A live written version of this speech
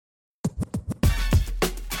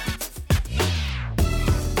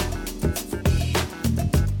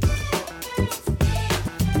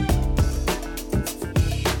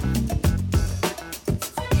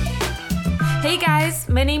guys,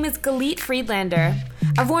 my name is Galit Friedlander.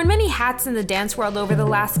 I've worn many hats in the dance world over the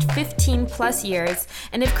last 15 plus years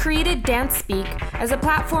and have created DanceSpeak as a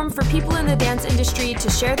platform for people in the dance industry to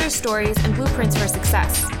share their stories and blueprints for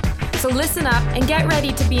success. So listen up and get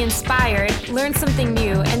ready to be inspired, learn something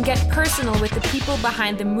new, and get personal with the people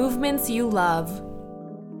behind the movements you love.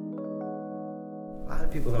 A lot of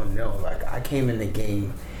people don't know, like, I came in the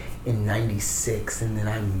game in 96 and then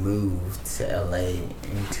I moved to LA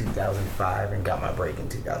in 2005 and got my break in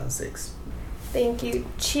 2006. Thank you.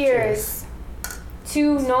 Cheers.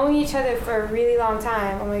 To knowing each other for a really long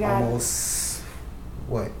time. Oh my God. Almost,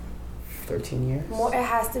 13 years? More. It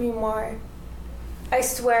has to be more. I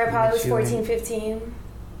swear it probably was 14, 15.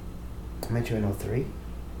 I met you in 03?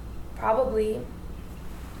 Probably.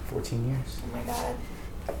 14 years. Oh my God.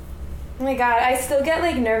 Oh my God, I still get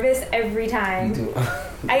like nervous every time. You do?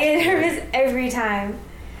 I get nervous every time.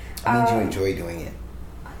 That means you enjoy doing it.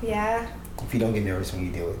 Yeah. If you don't get nervous when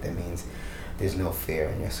you do it, that means there's no fear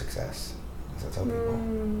in your success. As I tell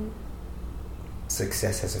people.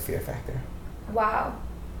 Success has a fear factor. Wow.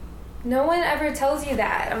 No one ever tells you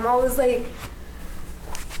that. I'm always like,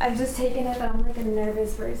 I've just taken it that I'm like a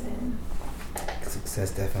nervous person.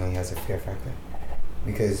 Success definitely has a fear factor.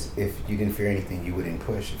 Because if you didn't fear anything, you wouldn't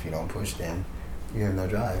push. If you don't push, then you have no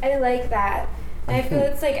drive. I like that. And I feel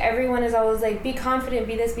it's like everyone is always like, be confident,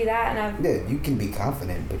 be this, be that. And yeah, you can be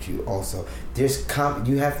confident, but you also,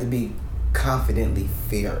 you have to be confidently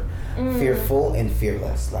fearful and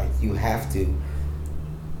fearless. Like, you have to,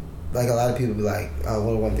 like, a lot of people be like, oh,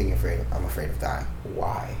 well, one thing you're afraid of, I'm afraid of dying.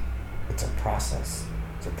 Why? It's a process.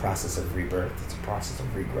 It's a process of rebirth. It's a process of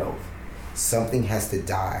regrowth. Something has to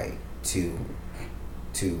die to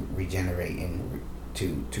regenerate and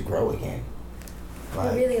to grow again.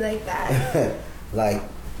 Like, I really like that. Like,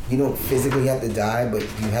 you don't physically have to die, but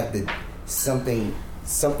you have to, something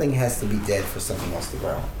has to be dead for something else to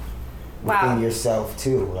grow. Wow. Within yourself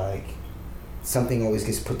too. Like, something always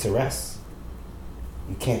gets put to rest.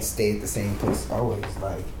 You can't stay at the same place always.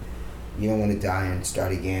 Like, you don't want to die and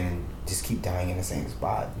start again and just keep dying in the same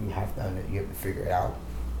spot. You have to figure it out.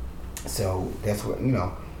 So that's what,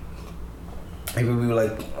 Even we were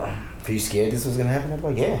like, are you scared this was gonna happen? I'm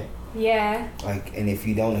like, yeah. Yeah. Like, and if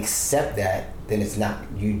you don't accept that, then it's not,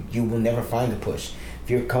 you will never find a push. If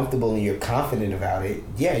you're comfortable and you're confident about it,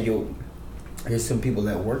 yeah, there's some people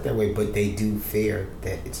that work that way, but they do fear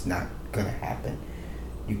that it's not gonna happen.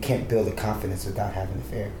 You can't build a confidence without having a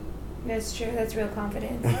fear. That's true. That's real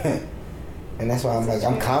confidence. And that's why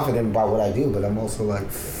I'm confident about what I do, but I'm also like,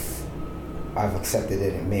 I've accepted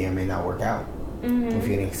that it may or may not work out. Mm-hmm. If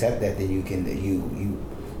you can accept that, then you can,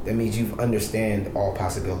 that means you understand all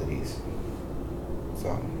possibilities.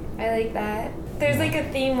 So I like that. There's like a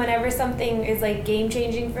theme whenever something is like game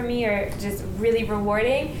changing for me or just really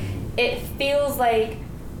rewarding, it feels like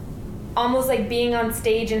almost like being on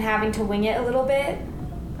stage and having to wing it a little bit.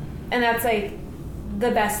 And that's like the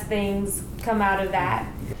best things come out of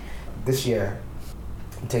that. This year,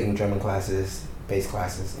 I'm taking drumming classes, bass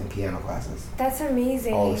classes, and piano classes. That's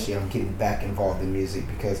amazing. All this year, I'm getting back involved in music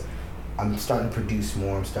because I'm starting to produce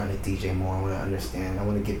more. I'm starting to DJ more. I want to understand. I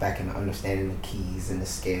want to get back into understanding the keys and the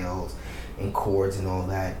scales and chords and all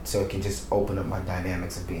that, so it can just open up my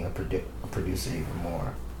dynamics of being a producer even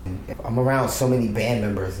more. And I'm around so many band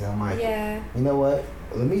members, and I'm like, you know what?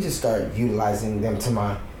 Let me just start utilizing them to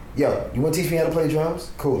my. Yo, you want to teach me how to play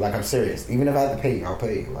drums? Cool. Like, I'm serious. Even if I have to pay you, I'll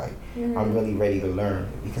pay you. Like, I'm really ready to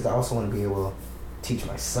learn because I also want to be able to teach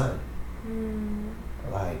my son.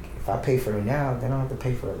 Like, if I pay for it now, then I don't have to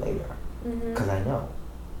pay for it later because I know,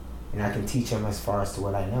 and I can teach him as far as to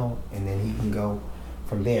what I know, and then he can go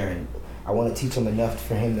from there. And I want to teach him enough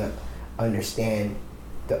for him to understand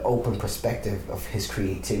the open perspective of his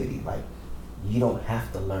creativity. Like, you don't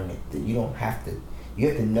have to learn it. You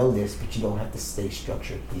have to know this, but you don't have to stay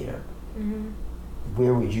structured here.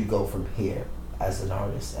 Where would you go from here as an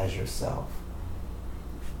artist, as yourself?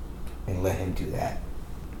 And let him do that.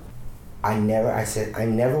 I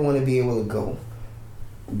never want to be able to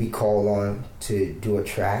be called on to do a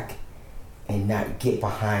track and not get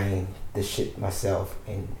behind the shit myself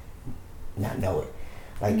and not know it.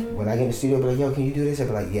 Like, when I get in the studio, I'll be like, yo, can you do this? I'll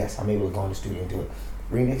be like, yes, I'm able to go in the studio and do it.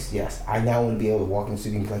 Remix, yes. I now want to be able to walk in the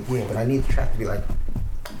studio and be like, yeah, but I need the track to be like,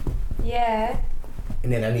 yeah.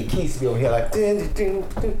 And then I need keys to be over here like, ding, ding,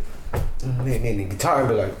 ding. And then the guitar and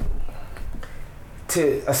be like,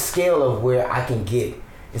 to a scale of where I can get,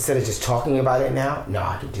 instead of just talking about it now, no,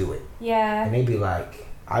 I can do it. Yeah. And they be like,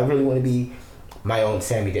 I really want to be my own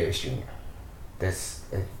Sammy Davis Jr. That's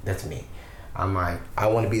me. I'm like, I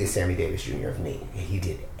want to be the Sammy Davis Jr. of me. And he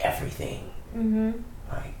did everything.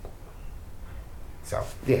 Like, So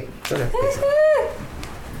yeah, so that's basically.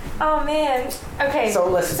 Oh man. Okay. So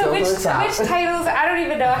let's go which to the top. which titles? I don't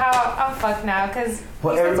even know how. I'm fucked now because.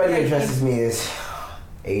 Well, everybody addresses me as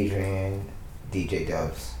Adrian, DJ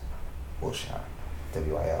DUBZ Wiltshire,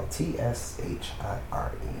 Wiltshire.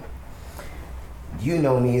 You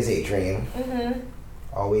know me as Adrian. Mhm.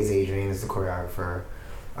 Always Adrian is the choreographer.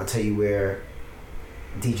 I'll tell you where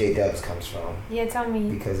DJ DUBZ comes from. Yeah, tell me.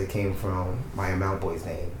 Because it came from my AmountBoyz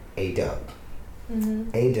name, A-Dub.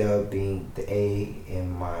 Mhm. A-Dub being the A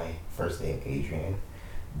in my first name, Adrian.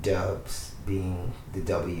 Dubs being the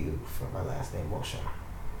W for my last name, Wiltshire.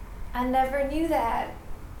 I never knew that.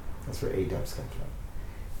 That's where A-Dubz comes from.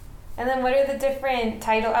 And then what are the different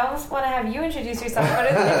titles? I almost want to have you introduce yourself. What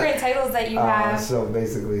are the different titles that you have? So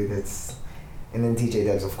basically that's... And then DJ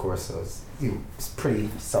DUBZ, of course, so it's pretty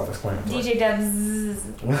self-explanatory. DJ DUBZ.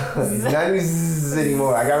 It's not even Z's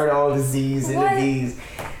anymore. I got rid of all the Z's and the B's.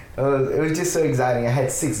 It was just so exciting. I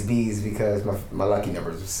had 6 B's because my lucky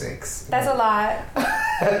numbers were 6. That's a lot.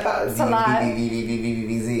 That's a lot.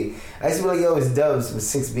 B, Z. I used to be like, yo, it's DUBZ with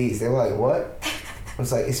 6 B's. They were like, what? I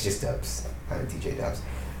was like, it's just DUBZ. I'm DJ DUBZ.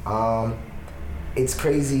 It's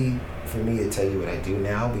crazy for me to tell you what I do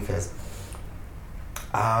now because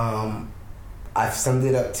I've summed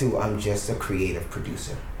it up to I'm just a creative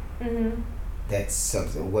producer. Mm-hmm. That's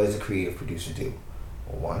something. What does a creative producer do?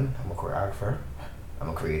 Well, 1, I'm a choreographer. I'm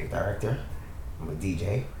a creative director. I'm a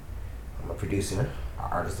DJ. I'm a producer. An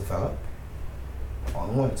artist develop. All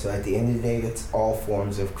in one. So at the end of the day, that's all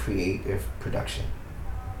forms of creative production.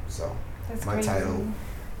 So that's my crazy. Title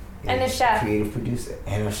is and a chef. Creative producer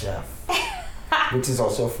and a chef. Which is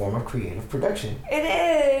also a form of creative production. It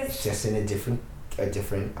is. It's just in a different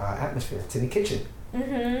atmosphere. It's in the kitchen.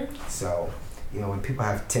 Mm-hmm. So, when people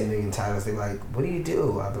have 10 million titles, they're like, what do you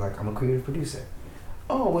do? I'll be like, I'm a creative producer.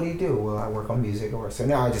 Oh, what do you do? Well, I work on music. So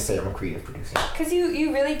now I just say I'm a creative producer. Because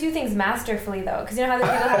you really do things masterfully, though. Because you know how the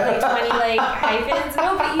people have 20 hyphens?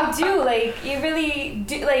 No, but you do. You really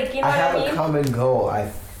do. You know what I mean? I have a common goal.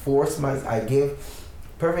 I give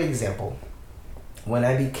perfect example. When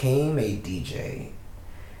I became a DJ,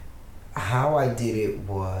 how I did it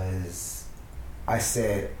was I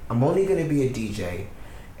said, I'm only going to be a DJ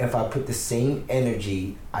if I put the same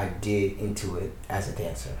energy I did into it as a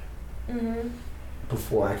dancer. Mm-hmm.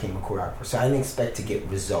 Before I became a choreographer. So I didn't expect to get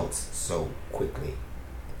results so quickly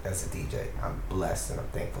as a DJ. I'm blessed and I'm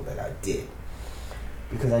thankful that I did.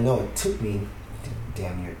 Because I know it took me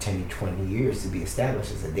damn near 10 to 20 years to be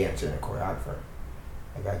established as a dancer and a choreographer.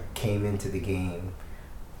 I came into the game,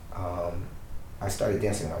 I started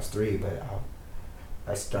dancing when I was 3, but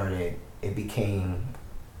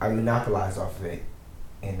I monopolized off of it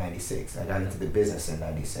in 96. I got into the business in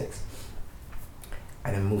 96. I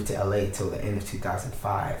didn't move to LA till the end of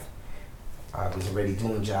 2005. I was already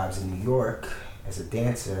doing jobs in New York as a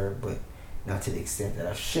dancer, but not to the extent that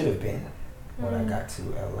I should have been. When I got to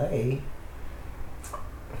LA,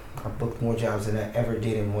 I booked more jobs than I ever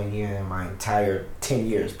did in 1 year in my entire 10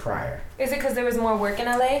 years prior. Is it because there was more work in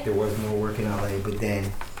LA? There was more work in LA, but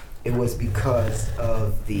then it was because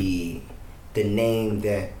of the name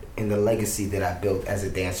that and the legacy that I built as a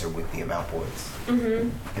dancer with the AmountBoyz. Mm-hmm.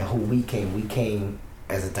 And who we came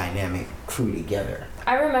as a dynamic crew together.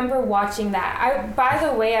 I remember watching that. By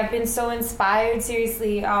the way, I've been so inspired,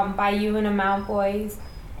 seriously, by you and AmountBoyz,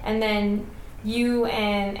 and then you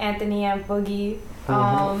and Anthony and Boogie.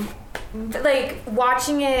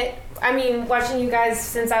 Watching you guys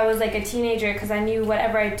since I was a teenager, because I knew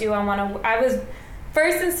whatever I do, I was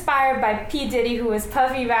first inspired by P. Diddy, who was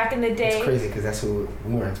Puffy back in the day. It's crazy because that's who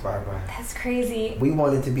we were inspired by. That's crazy. We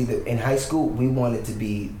wanted to be in high school, we wanted to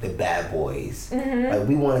be the bad boys. Mm-hmm.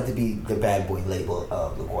 We wanted to be the bad boy label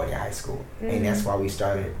of LaGuardia High School. Mm-hmm. And that's why we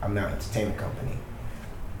started Amount Entertainment Company.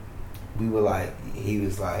 We were I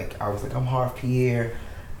was like, I'm Harv Pierre,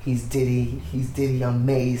 he's Diddy, I'm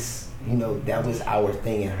Mace. That was our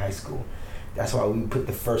thing in high school. That's why we put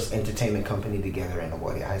the first entertainment company together in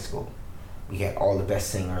LaGuardia High School. We had all the best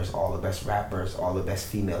singers, all the best rappers, all the best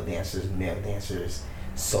female dancers, male dancers,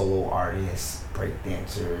 solo artists, break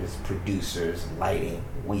dancers, producers, lighting.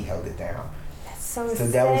 We held it down. That's so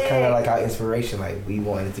that was kind of our inspiration. We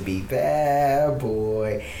wanted to be bad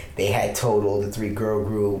boy. They had Total, the 3-girl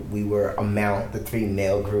group. We were Amount, the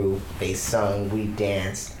 3-male group. They sung, we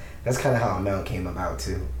danced. That's kind of how Amount came about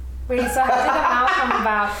too. Wait, so how did Amount come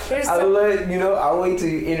about? I'll wait till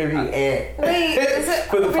you interview Ant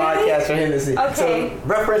for the podcast for him to see. Okay. So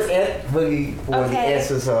reference Ant Boogie for the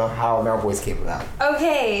answers of how AmountBoyz came about.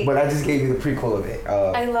 Okay. But I just gave you the prequel of it.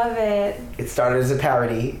 I love it. It started as a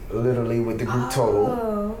parody, literally, with the group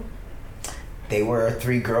Total. They were a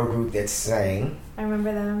 3-girl group that sang. I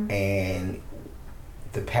remember them. And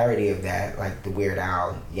the parody of that, like the Weird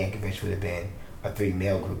Al Yankovic would have been a 3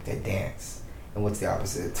 male group that dance. And what's the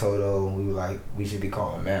opposite of Toto? We were like, we should be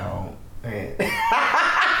called Mel. Man.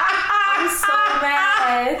 I'm so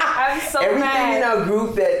mad. Everything in our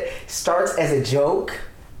group that starts as a joke,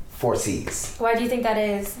 4 C's. Why do you think that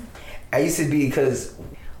is? I used to be because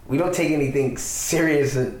we don't take anything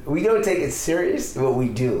serious. We don't take it serious what we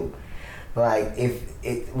do. Like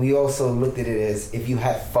we also looked at it as if you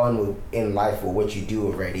have fun in life with what you do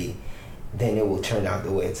already, then it will turn out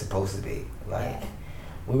the way it's supposed to be. Like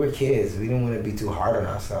we were kids, we didn't want to be too hard on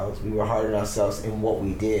ourselves. We were hard on ourselves in what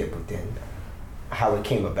we did, but then how it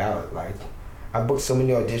came about. Like I booked so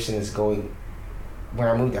many auditions when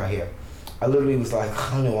I moved out here. I literally was like,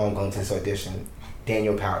 I don't know why I'm going to this audition.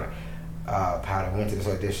 Daniel Powder went to this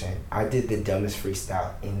audition. I did the dumbest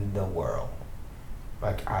freestyle in the world.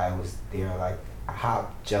 Like I was there, like I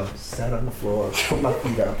hopped, jumped, sat on the floor, put my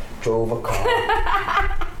feet up, drove a car.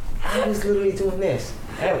 I was literally doing this.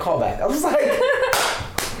 I had a callback. I was like,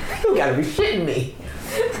 you gotta be shitting me.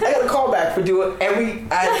 I got a callback for doing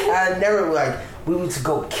I never, like, we would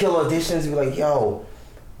go kill auditions and be like, yo,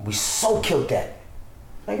 we so killed that.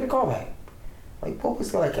 I get a callback. Like, what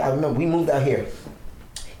was like, I remember we moved out here.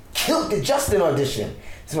 Killed the Justin audition.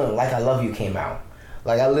 This is when Like I Love You came out.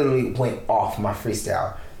 Like, I literally went off my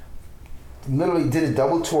freestyle. Literally did a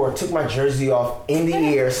double tour, took my jersey off in the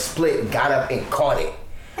air, split, got up and caught it.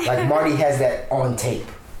 Like, Marty has that on tape.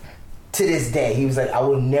 To this day, he was like, I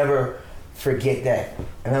will never forget that.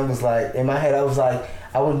 And I was like, in my head, I was like,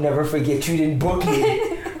 I will never forget you didn't book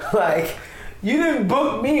me. Like, you didn't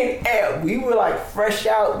book me and we were like fresh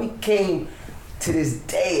out. We came to this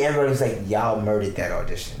day, everybody was like, y'all murdered that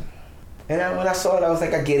audition. And when I saw it, I was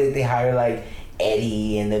like, I get it. They hired like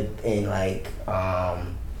Eddie and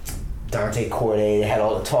Dante Corday. They had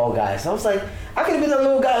all the tall guys. So I was like, I could have been a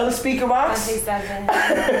little guy on the speaker box. Dante 7.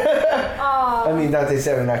 I mean Dante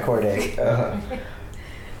 7, not Corday.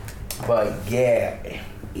 But yeah,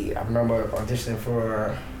 I remember auditioning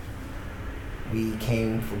for. We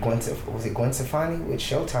came for Gwen Stefani with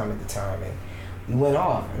Showtime at the time, and we went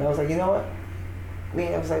off. And I was like, you know what?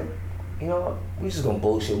 I was like, you know what? We just gonna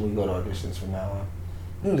bullshit when we go to auditions from now on.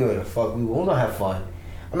 We can do it the fuck we want. We're gonna have fun.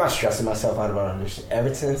 I'm not stressing myself out about audition.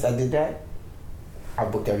 Ever since I did that, I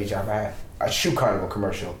booked every job I had. A shoe carnival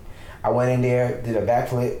commercial. I went in there, did a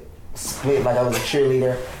backflip, split like I was a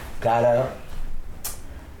cheerleader, got up.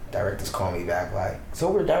 Directors called me back like, so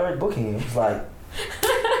we're direct booking. It was like,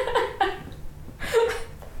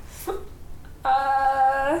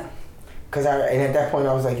 and at that point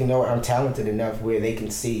I was like, you know what, I'm talented enough where they can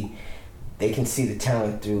see the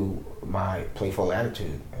talent through my playful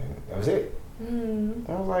attitude, and that was it.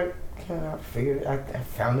 I was like, I figured I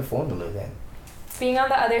found the formula then. Being on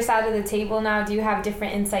the other side of the table now, do you have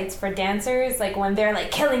different insights for dancers, like when they're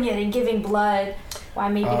like killing it and giving blood, why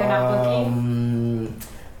maybe they're not booking?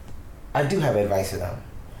 I do have advice for them.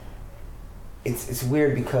 It's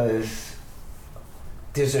weird because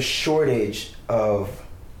there's a shortage of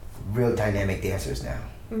real dynamic dancers now.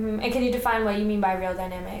 And can you define what you mean by real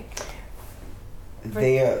dynamic?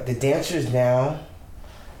 The dancers now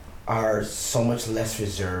are so much less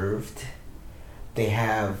reserved. They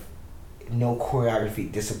have no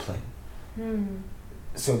choreography discipline.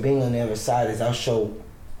 So being on the other side is, I'll show,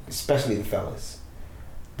 especially the fellas,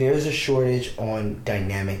 there's a shortage on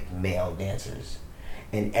dynamic male dancers.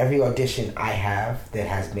 And every audition I have that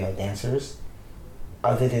has male dancers,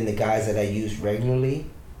 other than the guys that I use regularly,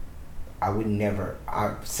 I would never.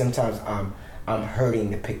 Sometimes I'm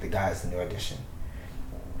hurting to pick the guys in the audition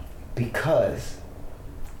because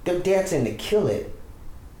they're dancing to kill it,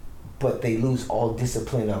 but they lose all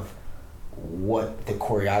discipline of what the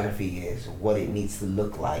choreography is, what it needs to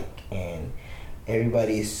look like, and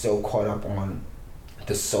everybody is so caught up on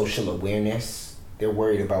the social awareness. They're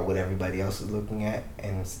worried about what everybody else is looking at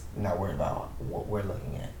and not worried about what we're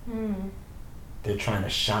looking at. They're trying to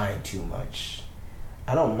shine too much.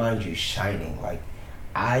 I don't mind you shining. Like,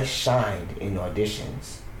 I shined in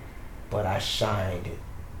auditions, but I shined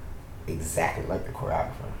exactly like the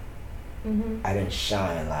choreographer. I didn't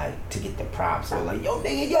shine like to get the props or like, yo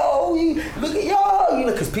nigga, yo, look at yo, you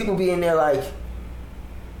know, because people be in there like,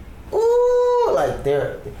 ooh, like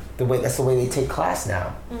that's the way they take class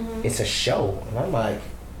now. It's a show, and I'm like,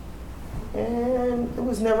 man, it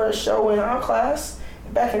was never a show in our class.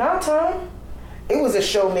 Back in our time, it was a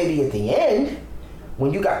show maybe at the end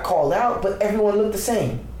when you got called out, but everyone looked the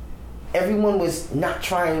same. Everyone was not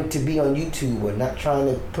trying to be on YouTube or not trying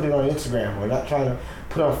to put it on Instagram or not trying to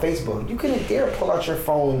put it on Facebook. You couldn't dare pull out your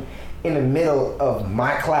phone in the middle of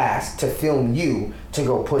my class to film you to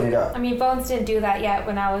go put it up. I mean, phones didn't do that yet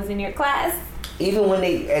when I was in your class. Even when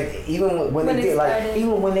they did, like,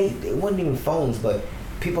 even when it wasn't even phones, but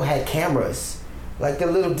people had cameras, like the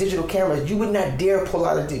little digital cameras. You would not dare pull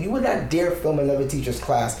out you would not dare film another teacher's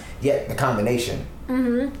class, yet the combination.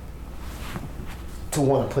 Mm-hmm. To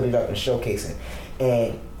want to put it up and showcase it.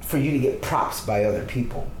 And for you to get props by other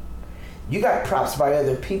people. You got props by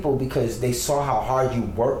other people because they saw how hard you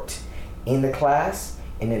worked in the class,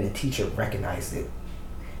 and then the teacher recognized it.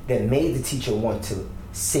 That made the teacher want to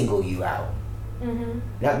single you out. Mm-hmm.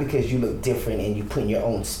 Not because you look different and you putting your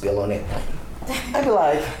own spill on it. I'd be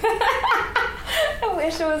like... I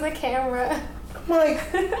wish it was a camera. I'm like,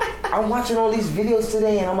 I'm watching all these videos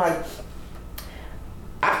today, and I'm like,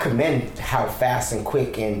 I commend how fast and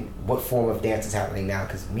quick and what form of dance is happening now.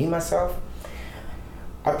 Because me, myself,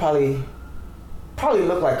 I probably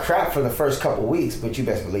look like crap for the first couple weeks, but you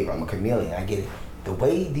best believe I'm a chameleon. I get it. The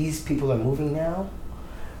way these people are moving now,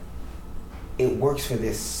 it works for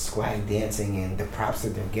this swag dancing and the props that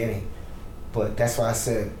they're getting. But that's why I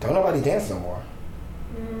said, don't nobody dance no more.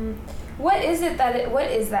 What is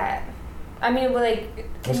that? I mean, like...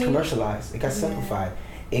 It's commercialized. It got simplified.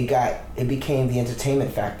 It became the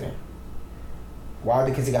entertainment factor. Why?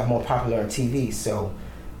 Because it got more popular on TV. So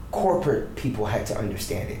corporate people had to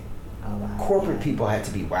understand it. Oh, wow. Corporate people had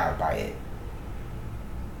to be wowed by it.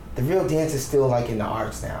 The real dance is still like in the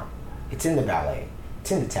arts now. It's in the ballet.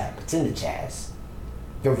 It's in the tap. It's in the jazz.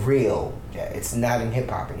 The real jazz. It's not in hip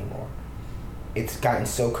hop anymore. It's gotten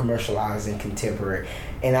so commercialized and contemporary.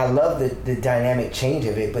 And I love the dynamic change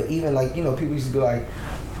of it. But even like, you know, people used to be like,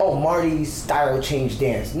 oh, Marty's style changed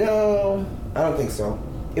dance. No, I don't think so.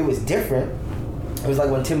 It was different. It was like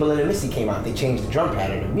when Timbaland and Missy came out. They changed the drum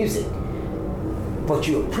pattern of music. But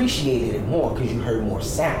you appreciated it more because you heard more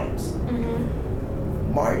sounds.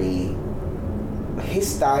 Mm-hmm. Marty, his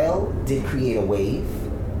style did create a wave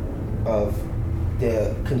of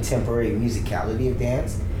the contemporary musicality of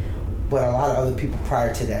dance. But a lot of other people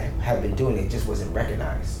prior to that have been doing it. It just wasn't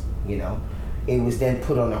recognized, you know. It was then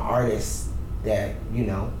put on an artist that, you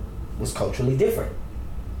know, was culturally different.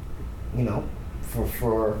 You know,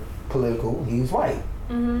 for political, he was white.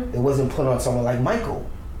 Mm-hmm. It wasn't put on someone like Michael,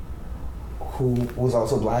 who was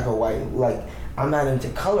also black or white. Like, I'm not into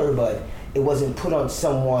color, but it wasn't put on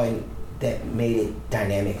someone that made it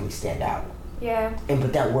dynamically stand out. Yeah.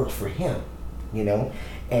 But that worked for him, you know.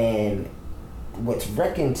 And what's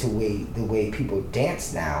reckoned to the way people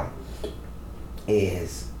dance now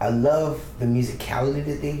is, I love the musicality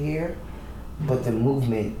that they hear, but the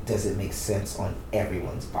movement doesn't make sense on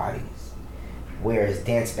everyone's bodies. Whereas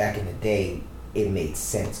dance back in the day, it made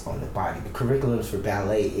sense on the body. The curriculums for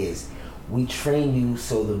ballet is, we train you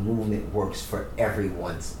so the movement works for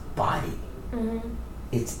everyone's body. Mm-hmm.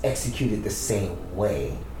 It's executed the same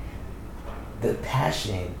way. The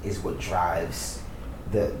passion is what drives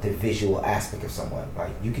the visual aspect of someone.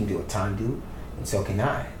 Like, you can do a tendu, and so can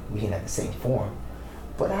I. We can have the same form.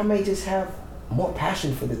 But I may just have more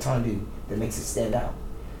passion for the tendu that makes it stand out.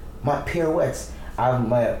 My pirouettes, I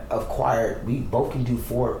might have acquired, we both can do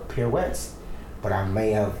 4 pirouettes, but I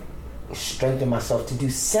may have strengthened myself to do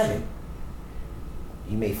 7.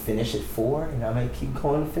 You may finish at 4, and I may keep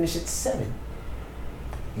going and finish at 7.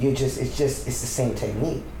 It's the same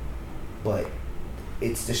technique, but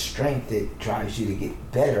it's the strength that drives you to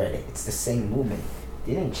get better at it. It's the same movement.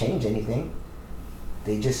 They didn't change anything.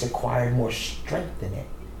 They just acquired more strength in it.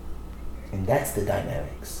 And that's the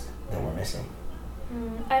dynamics that we're missing.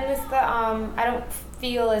 I miss I don't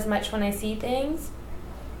feel as much when I see things.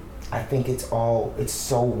 I think it's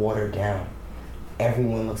so watered down.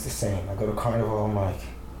 Everyone looks the same. I go to Carnival, I'm like,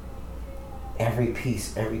 every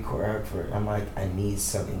piece, every choreographer, I'm like, I need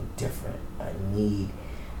something different. I need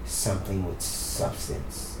something with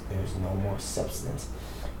substance. There's no more substance.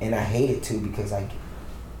 And I hate it too, because I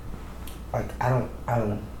don't,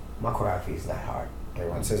 my choreography is not hard.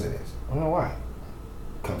 Everyone says it is. I don't know why.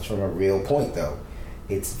 It comes from a real point though.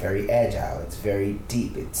 It's very agile, it's very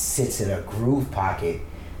deep, it sits in a groove pocket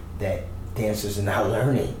that dancers are not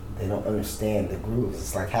learning. They don't understand the grooves.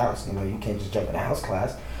 It's like house, you know, you can't just jump in a house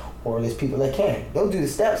class, or there's people that can. They'll do the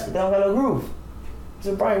steps, but they don't got no groove.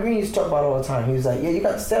 So Brian Green used to talk about it all the time. He was like, yeah, you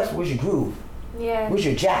got the steps, where's your groove? Yeah. Where's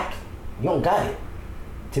your jack? You don't got it.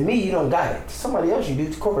 To me, you don't got it. To somebody else, you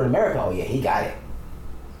do. To corporate America, oh yeah, he got it.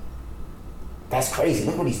 That's crazy.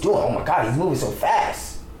 Look what he's doing. Oh my God, he's moving so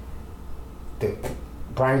fast.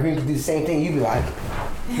 Brian Green could do the same thing. You'd be like,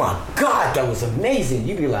 my God, that was amazing.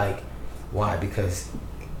 You'd be like, why? Because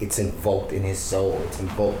it's invoked in his soul. It's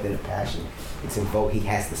invoked in the passion. It's invoked. He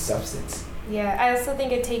has the substance. Yeah, I also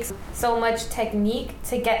think it takes so much technique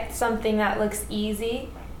to get something that looks easy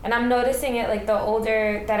And I'm noticing it, like, the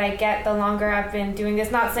older that I get, the longer I've been doing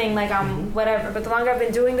this. Not saying, like, I'm whatever, but the longer I've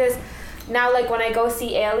been doing this, now, like, when I go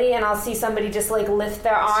see Ailey and I'll see somebody just, like, lift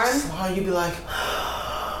their arm. You'd be like,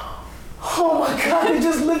 oh my God, they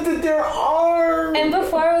just lifted their arm. And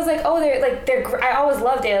before I was like, oh, they're I always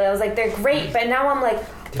loved Ailey. I was like, they're great. But now I'm like,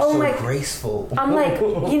 they're so graceful. I'm like,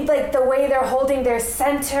 like the way they're holding their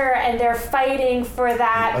center and they're fighting for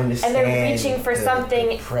that and they're reaching for something.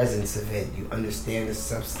 The presence of it. You understand the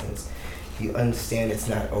substance. You understand it's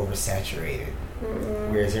not oversaturated.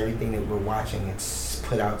 Whereas everything that we're watching, it's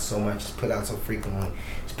put out so much, it's put out so frequently,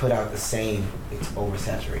 it's put out the same, it's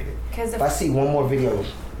oversaturated. If I see one more video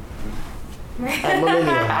at Millennium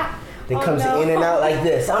that comes in and out like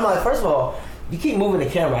this, I'm like, first of all, you keep moving the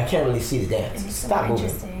camera, I can't really see the dance. Stop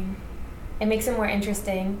moving. It makes it more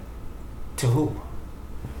interesting. To who?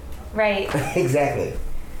 Right. Exactly.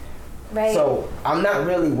 Right. So I'm not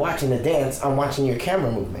really watching the dance, I'm watching your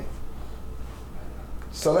camera movement.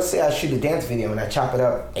 So let's say I shoot a dance video and I chop it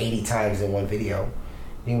up 80 times in one video.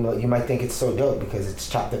 You might think it's so dope because it's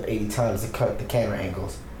chopped up 80 times to cut the camera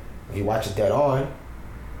angles. If you watch it dead on,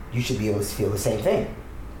 you should be able to feel the same thing.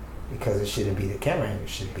 Because it shouldn't be the camera angle, it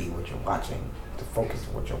should be what you're watching. The focus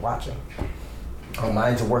of what you're watching. Our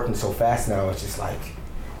minds are working so fast now, it's just like,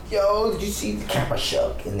 yo, did you see the camera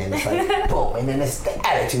shook? And then it's like, boom, and then it's the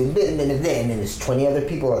attitude, and then there's 20 other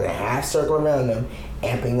people in a half circle around them,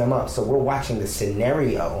 amping them up. So we're watching the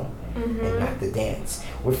scenario and not the dance.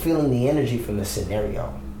 We're feeling the energy from the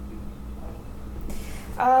scenario.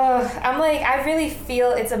 I'm like, I really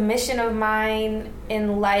feel it's a mission of mine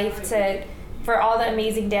in life for all the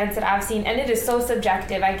amazing dance that I've seen, and it is so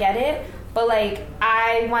subjective, I get it, but like,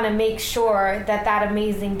 I want to make sure that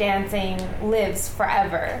amazing dancing lives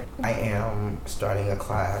forever. I am starting a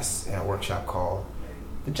class in a workshop called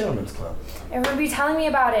The Gentleman's Club. Everybody be telling me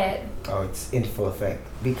about it. Oh, it's in full effect,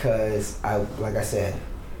 because like I said,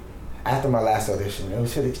 after my last audition, it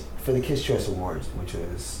was for the Kids' Choice Awards, which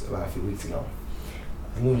was about a few weeks ago.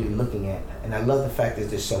 I'm usually looking at, and I love the fact that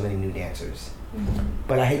there's so many new dancers.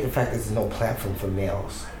 But I hate the fact that there's no platform for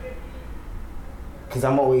males. Because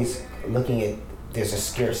I'm always looking at, there's a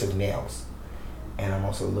scarce of males. And I'm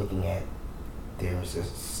also looking at, there's a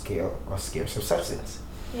scarce of substance.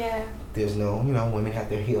 Yeah. There's no, women have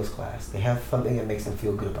their heels class. They have something that makes them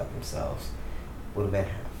feel good about themselves. What do men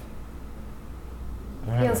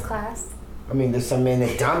have? Heels class. I mean, there's some men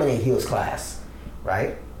that dominate heels class,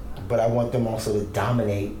 right? But I want them also to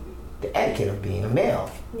dominate the etiquette of being a male.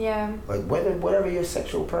 Yeah. Like whatever your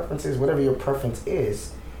sexual preference is, whatever your preference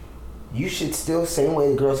is, you should still, same way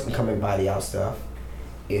the girls can come and body out stuff.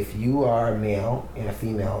 If you are a male in a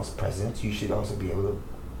female's presence, you should also be able to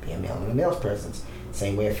be a male in a male's presence.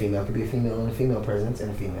 Same way a female could be a female in a female presence and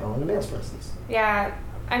a female in a male's presence. Yeah.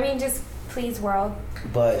 I mean, just please, world.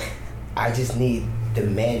 But I just need the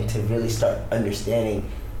men to really start understanding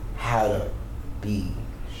how to be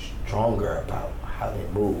stronger about how they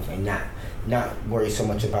move and not worry so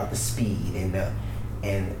much about the speed and the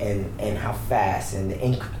and how fast and the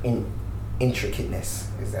intricateness,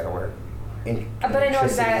 is that a word? But I know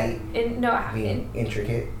exactly.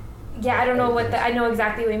 Intricate. Yeah, I don't know I know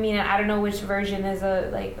exactly what you mean. I don't know which version is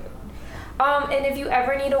and if you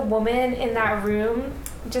ever need a woman in that room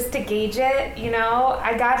just to gauge it,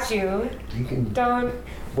 I got you. You can.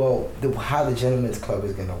 Well, how the Gentleman's Club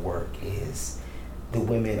is gonna work is the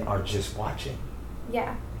women are just watching.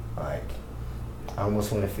 Yeah. Like, I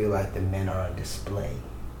almost want to feel like the men are on display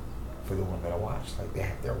for the women to watch. Like, they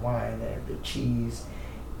have their wine, they have their cheese,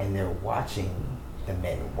 and they're watching the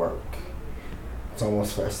men work. It's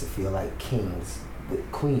almost for us to feel like kings with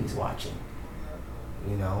queens watching.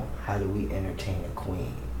 How do we entertain a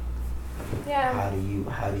queen? Yeah.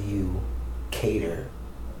 How do you cater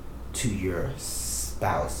to your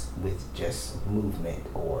spouse with just movement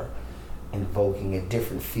or invoking a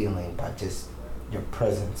different feeling by just your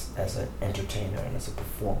presence as an entertainer and as a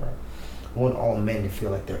performer? I want all men to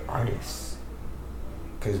feel like they're artists,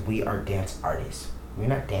 because we are dance artists. We're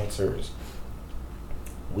not dancers.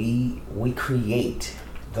 We create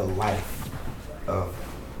the life of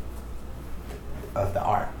the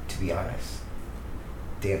art, to be honest.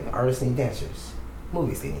 Artists need dancers.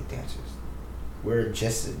 Movies, they need dancers. We're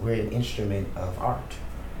an instrument of art.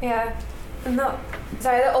 Yeah. No,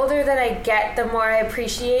 sorry, the older that I get, the more I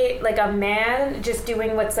appreciate, like, a man just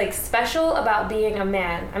doing what's, like, special about being a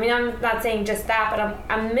man. I mean, I'm not saying just that, but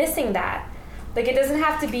I'm missing that. Like, it doesn't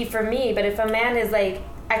have to be for me, but if a man is, like,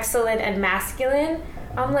 excellent and masculine,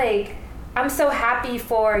 I'm so happy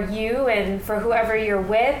for you and for whoever you're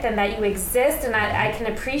with and that you exist, and I can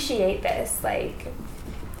appreciate this. Like,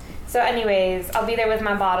 So anyways, I'll be there with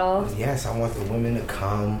my bottle. Yes, I want the women to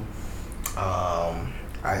come.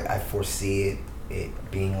 I foresee it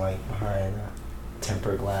being like behind a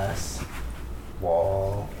tempered glass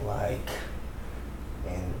wall, like,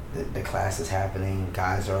 and the class is happening.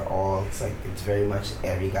 Guys are all, it's very much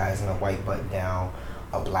every guy's in a white button down,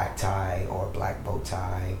 a black tie or a black bow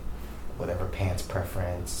tie, whatever pants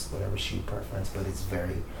preference, whatever shoe preference, but it's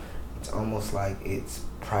almost like it's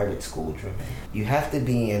private school driven. You have to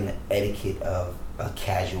be in the etiquette of a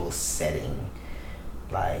casual setting.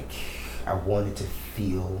 Like, I wanted to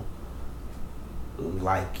feel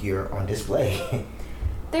like you're on display.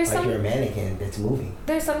 You're a mannequin that's moving.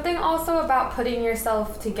 There's something also about putting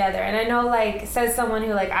yourself together. And I know, like, says someone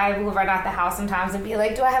who, like, I will run out the house sometimes and be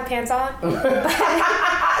like, do I have pants on?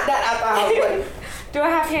 Do I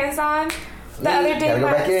have pants on? The other day, gotta go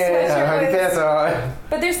back in. I have your pants on.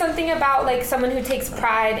 But there's something about, like, someone who takes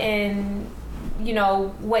pride in, you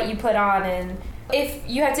know, what you put on. And if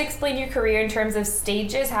you had to explain your career in terms of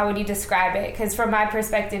stages, how would you describe it? Because from my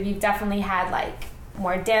perspective, you've definitely had, like,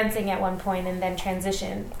 more dancing at one point and then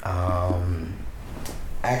transition. I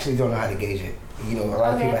actually don't know how to gauge it. You know, a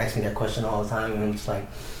lot of people ask me that question all the time, and I'm just like,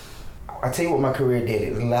 I'll tell you what my career did.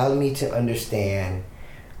 It allowed me to understand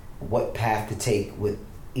what path to take with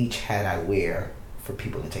each hat I wear for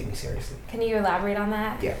people to take me seriously. Can you elaborate on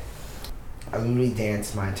that? Yeah. I literally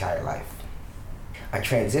danced my entire life. I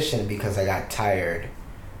transitioned because I got tired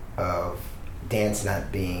of dance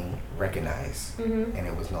not being recognized, and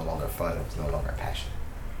it was no longer fun, it was no longer a passion.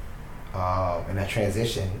 And I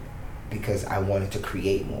transitioned because I wanted to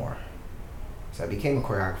create more. So I became a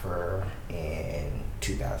choreographer in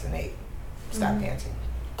 2008. Stopped dancing.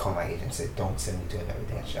 Called my agent and said, don't send me to another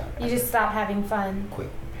dance shop. You just stopped having fun. Quit.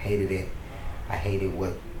 Hated it. I hated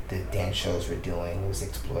what the dance shows were doing. It was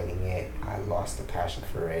exploiting it. I lost the passion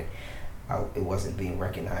for it. It wasn't being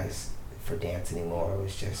recognized for dance anymore. It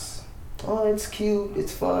was just, oh, it's cute,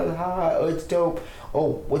 it's fun, oh, it's dope.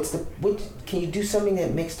 Oh, can you do something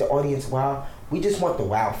that makes the audience wow? We just want the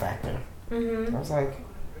wow factor. I was like,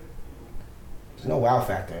 there's no wow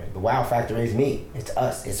factor. The wow factor is me. It's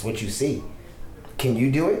us. It's what you see. Can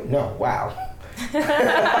you do it? No. Wow.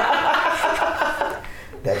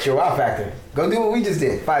 That's your wow factor. Go do what we just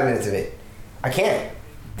did. 5 minutes of it. I can't.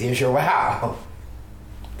 There's your wow.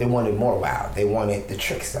 They wanted more wow. They wanted the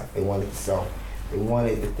trick stuff. They wanted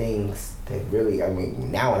the things that really, I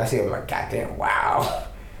mean, now when I say it, I'm like, goddamn, wow.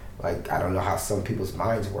 Like, I don't know how some people's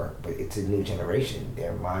minds work, but it's a new generation.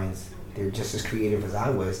 Their minds, they're just as creative as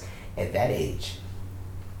I was at that age.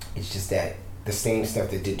 It's just that the same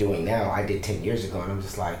stuff that they're doing now, I did 10 years ago, and I'm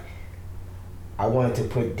just like, I wanted to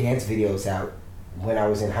put dance videos out when I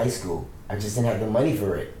was in high school. I just didn't have the money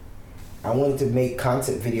for it. I wanted to make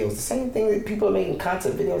concept videos, the same thing that people are making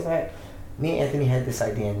concept videos at. Me and Anthony had this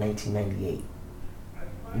idea in 1998.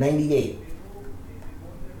 98.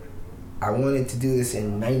 I wanted to do this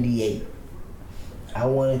in 98. I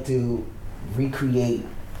wanted to recreate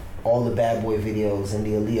all the Bad Boy videos and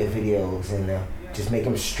the Aaliyah videos and just make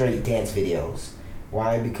them straight dance videos.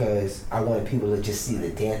 Why? Because I wanted people to just see the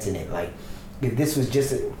dance in it. Like, if this was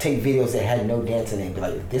just take videos that had no dance in it, be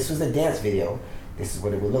like, if this was a dance video, this is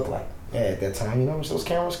what it would look like. Yeah, at that time, you know how much those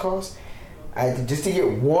cameras cost? Just to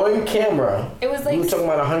get one camera, it was like, we were talking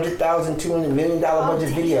about $100,000, $200 million budget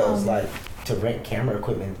videos, like, to rent camera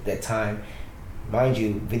equipment at that time. Mind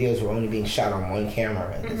you, videos were only being shot on one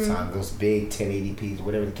camera at the time. Those big 1080p's,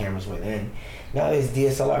 whatever the cameras were then. Now there's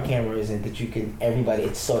DSLR cameras, and that you can,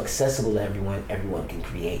 it's so accessible to everyone can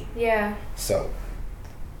create. Yeah. So,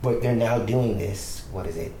 but they're now doing this, what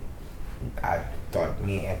is it?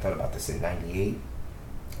 Me and Ann thought about this in 98.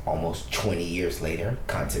 Almost 20 years later,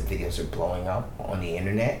 concept videos are blowing up on the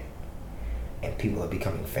internet, and people are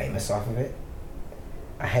becoming famous off of it.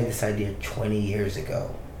 I had this idea 20 years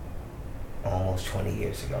ago. Almost 20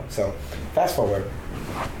 years ago. So, fast forward,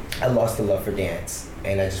 I lost the love for dance,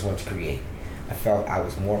 and I just wanted to create. I felt I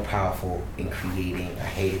was more powerful in creating. I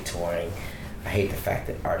hated touring. I hate the fact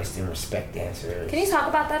that artists didn't respect dancers. Can you talk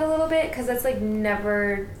about that a little bit? Because that's like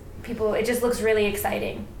it just looks really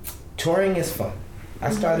exciting. Touring is fun. I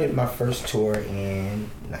started my first tour in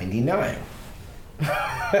 99.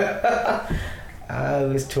 I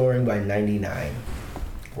was touring by 99.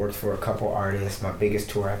 Worked for a couple artists. My biggest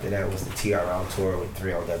tour after that was the TRL tour with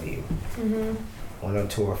 3LW. Went on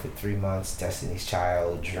tour for 3 months. Destiny's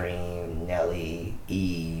Child, Dream, Nelly,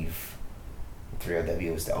 Eve.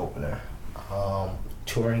 3LW was the opener.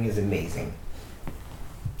 Touring is amazing.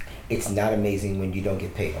 It's not amazing when you don't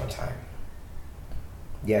get paid on time.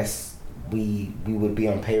 Yes, we would be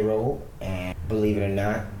on payroll, and believe it or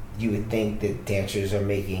not, you would think that dancers are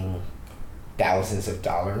making thousands of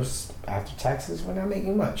dollars after taxes. We're not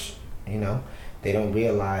making much, you know. They don't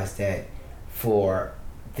realize that for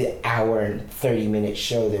the hour and 30-minute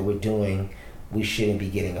show that we're doing, we shouldn't be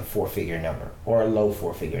getting a 4-figure number or a low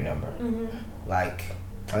 4-figure number. Mm-hmm. Like,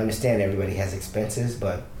 I understand everybody has expenses,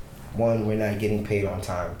 but 1, we're not getting paid on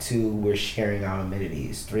time. 2, we're sharing our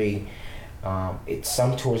amenities. 3,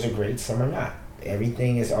 some tours are great, some are not.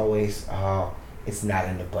 Everything is always, it's not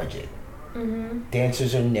in the budget. Mm-hmm.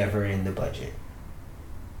 Dancers are never in the budget.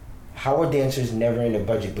 How are dancers never in the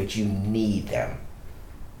budget, but you need them?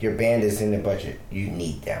 Your band is in the budget. You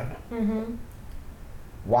need them. Mm-hmm.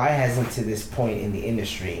 Why hasn't, to this point in the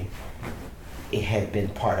industry, it had been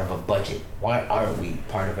part of a budget? Why aren't we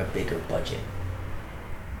part of a bigger budget?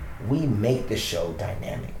 We make the show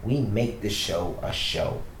dynamic. We make the show a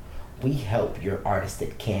show. We help your artist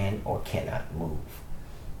that can or cannot move.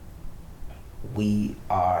 We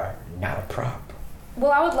are not a prop.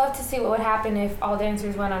 Well, I would love to see what would happen if all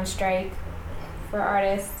dancers went on strike for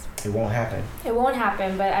artists. It won't happen. It won't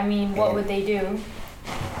happen, but I mean, what would they do?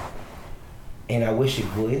 And I wish it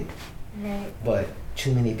would. Right. But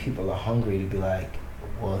too many people are hungry to be like,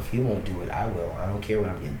 well, if you won't do it, I will. I don't care what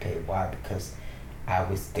I'm getting paid. Why? Because I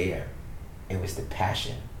was there. It was the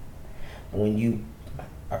passion. When you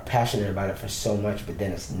are passionate about it for so much, but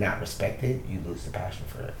then it's not respected, you lose the passion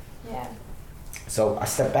for it. Yeah. So I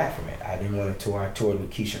stepped back from it. I didn't want to tour. I toured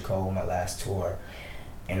with Keisha Cole, my last tour,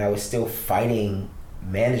 and I was still fighting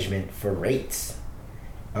management for rates.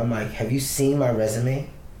 I'm like, have you seen my resume?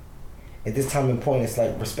 At this time and point, it's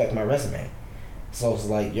like, respect my resume. So it's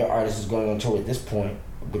like, your artist is going on tour at this point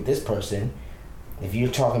with this person. If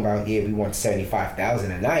you're talking about, yeah, we want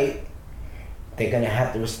 $75,000 a night, they're gonna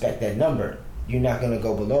have to respect that number. You're not gonna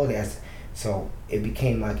go below that. So it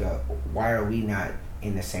became like a, why are we not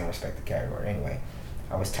in the same respected category? Anyway,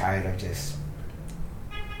 I was tired of just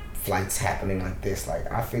flights happening like this.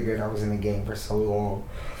 Like, I figured I was in the game for so long,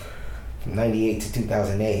 from 98 to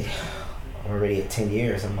 2008. I'm already at 10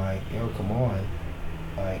 years. I'm like, yo, come on.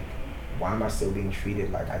 Like, why am I still being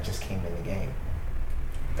treated like I just came in the game?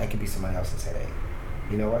 That could be somebody else's headache.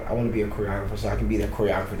 You know what? I want to be a choreographer so I can be that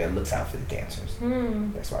choreographer that looks out for the dancers.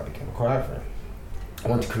 That's why I became a choreographer. I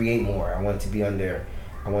want to create more. I wanted to be under,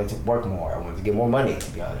 I wanted to work more. I wanted to get more money,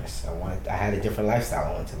 to be honest. I had a different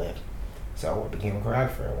lifestyle I wanted to live. So I became a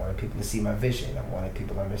choreographer. I wanted people to see my vision. I wanted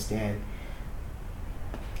people to understand.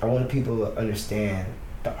 I wanted people to understand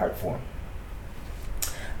the art form.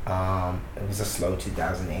 It was a slow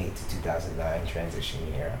 2008 to 2009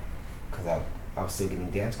 transition year because I was still getting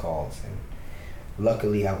dance calls, and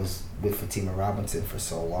luckily I was with Fatima Robinson for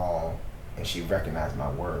so long, and she recognized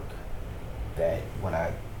my work that when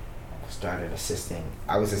I started assisting,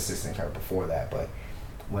 I was assisting her before that, but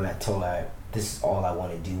when I told her this is all I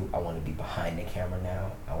want to do, I want to be behind the camera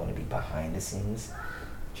now, I want to be behind the scenes,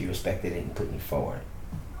 she respected it and put me forward.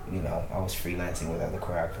 You know, I was freelancing with other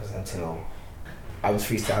choreographers until I was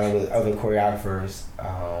freestyling with other choreographers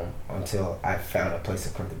until I found a place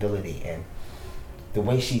of comfortability, and the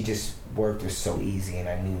way she just worked was so easy, and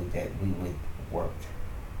I knew that we would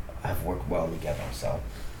have worked well together. So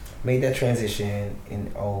made that transition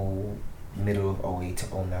in middle of 08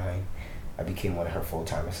 to 09. I became one of her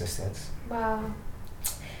full-time assistants. Wow.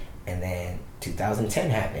 And then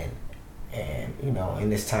 2010 happened, and you know,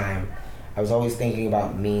 in this time I was always thinking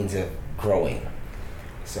about means of growing.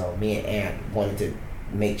 So me and Ant wanted to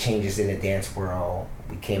make changes in the dance world.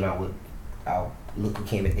 We came out with our Look Who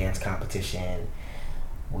Came at Dance competition.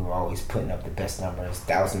 We were always putting up the best numbers,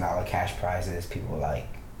 $1,000 cash prizes. People were like,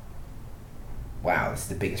 wow, this is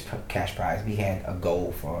the biggest cash prize. We had a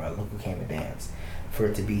goal for Look Who Came at Dance, for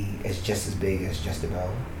it to be just as big as Just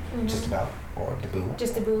About, or Debut.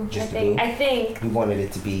 Just Debut, I think. We wanted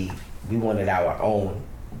it to be, we wanted our own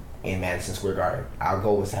in Madison Square Garden. Our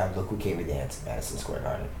goal was to have Look Who Came to Dance in Madison Square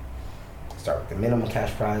Garden. Start with the minimum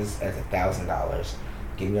cash prize at $1,000,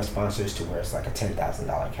 getting our sponsors to where it's like a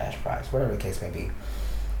 $10,000 cash prize, whatever the case may be.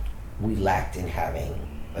 We lacked in having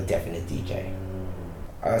a definite DJ.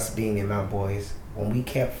 Us being the AmountBoyz, when we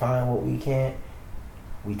can't find what we can't,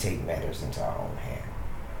 we take matters into our own hand.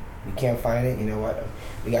 We can't find it, you know what?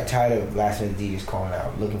 We got tired of last minute DJs calling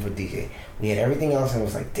out, looking for DJ. We had everything else and it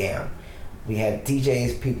was like, damn. We had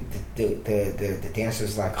DJs, people, the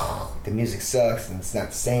dancers like, oh, the music sucks and it's not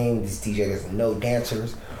the same. This DJ doesn't know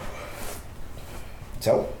dancers.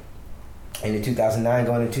 So, in 2009,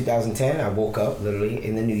 going into 2010, I woke up literally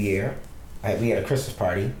in the new year. We had a Christmas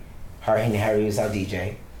party. Harry was our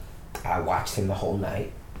DJ. I watched him the whole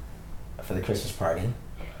night for the Christmas party.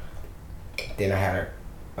 Then I had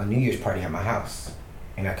a New Year's party at my house,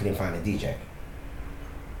 and I couldn't find a DJ.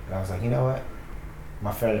 And I was like, you know what?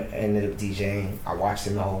 My friend ended up DJing. I watched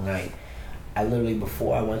him the whole night. I literally,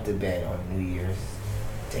 before I went to bed on New Year's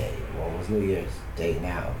Day, well, it was New Year's Day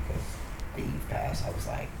now because the eve passed, I was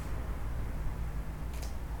like,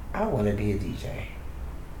 I want to be a DJ.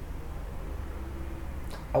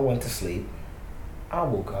 I went to sleep. I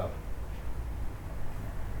woke up.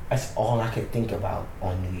 That's all I could think about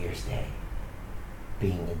on New Year's Day,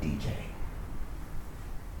 being a DJ.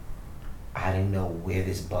 I didn't know where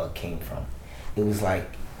this bug came from. It was like,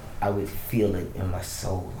 I would feel it in my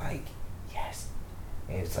soul, like, yes.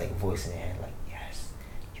 And it's like a voice in the head, like, yes,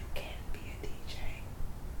 you can be a DJ.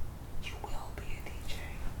 You will be a DJ.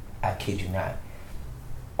 I kid you not.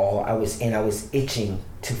 I was itching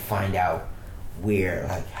to find out where,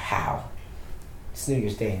 like, how. It's New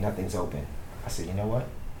Year's Day, nothing's open. I said, you know what?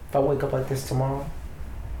 If I wake up like this tomorrow,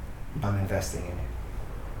 I'm investing in it.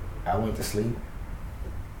 I went to sleep.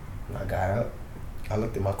 I got up. I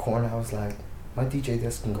looked at my corner. I was like, my DJ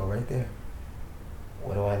desk can go right there.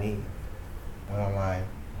 What do I need? Went online,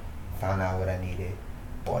 found out what I needed,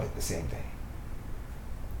 bought it the same day.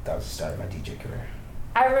 That was the start of my DJ career.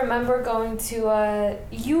 I remember going to,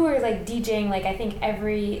 you were like DJing, like I think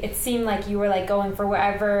it seemed like you were like going for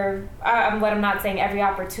wherever, what I'm not saying, every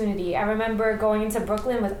opportunity. I remember going into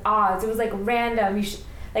Brooklyn with Oz. It was like random. You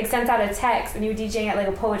like sent out a text and you were DJing at like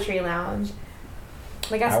a poetry lounge.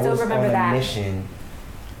 Like I still remember that. I was on a mission.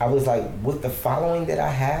 I was like, with the following that I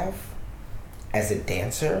have as a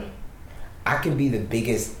dancer, I can be the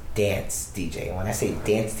biggest dance DJ. And when I say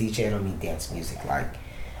dance DJ, I don't mean dance music. Like,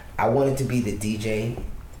 I wanted to be the DJ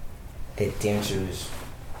that dancers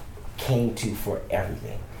came to for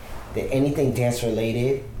everything. That anything dance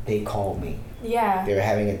related, they called me. Yeah. They were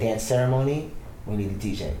having a dance ceremony, we need a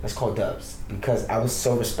DJ. Let's call DUBZ. Because I was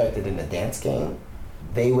so respected in the dance game,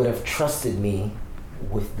 they would have trusted me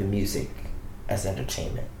with the music as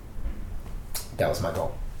entertainment. That was my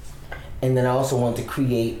goal. And then I also wanted to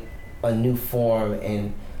create a new form,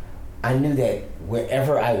 and I knew that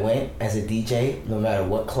wherever I went as a DJ, no matter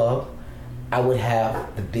what club, I would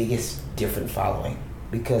have the biggest different following.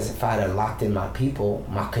 Because if I had locked in my people,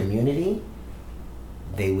 my community,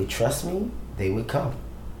 they would trust me, they would come.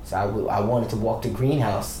 So I wanted to walk to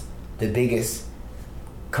Greenhouse, the biggest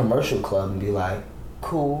commercial club, and be like,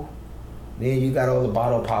 cool, man, you got all the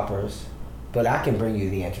bottle poppers, but I can bring you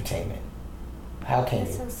the entertainment. How can you?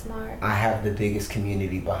 That's so smart. I have the biggest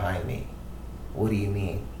community behind me. What do you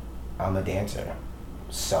mean? I'm a dancer.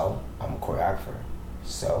 So, I'm a choreographer.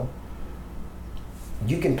 So,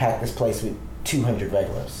 you can pack this place with 200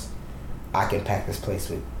 regulars. I can pack this place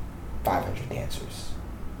with 500 dancers.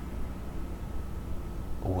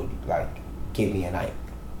 Who would, like, give me a night?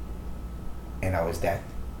 And I was that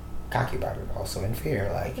cocky about it, also in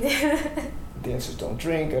fear, like, dancers don't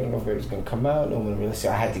drink, I don't know if it was gonna come out, no one really. So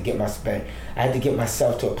I had to get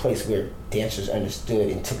myself to a place where dancers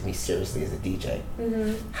understood and took me seriously as a DJ.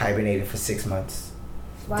 Mm-hmm. Hibernated for 6 months.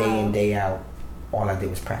 Wow. Day in, day out. All I did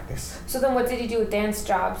was practice. So then what did you do with dance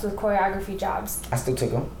jobs, with choreography jobs? I still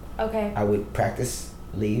took them. Okay. I would practice,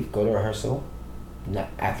 leave, go to rehearsal.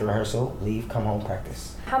 After rehearsal, leave, come home,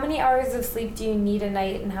 practice. How many hours of sleep do you need a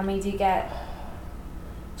night, and how many do you get?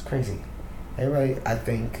 It's crazy. Everybody, I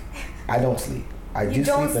think, I don't sleep. I do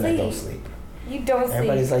sleep and I don't sleep. You don't sleep.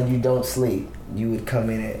 Everybody's like, you don't sleep. You would come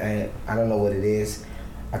in and I don't know what it is.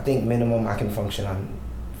 I think minimum I can function on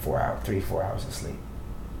 3-4 hours of sleep.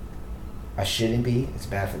 I shouldn't be. It's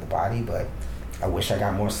bad for the body, but I wish I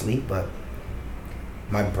got more sleep, but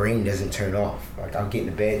my brain doesn't turn off. Like, I'll get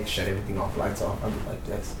into bed, shut everything off, lights off. I'll be like,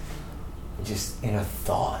 that's just in a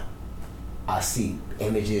thought. I see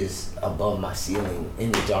images above my ceiling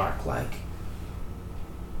in the dark, like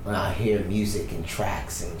when I hear music and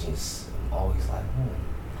tracks, and just I'm always like,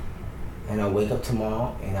 And I'll wake up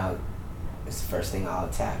tomorrow and it's the first thing I'll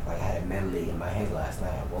attack. Like, I had a medley in my head last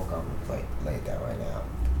night. I woke up and played that right now.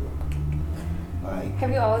 Like, have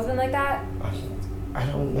you always been like that? I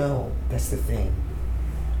don't know. That's the thing.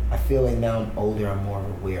 I feel like now I'm older, I'm more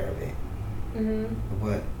aware of it. Mm-hmm.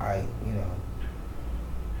 But I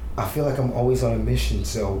feel like I'm always on a mission,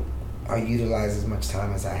 so I utilize as much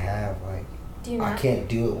time as I have. Like, I can't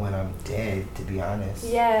do it when I'm dead, to be honest.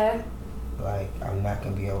 Yeah. Like, I'm not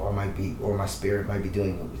gonna be able, or my spirit might be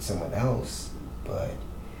doing it with someone else. But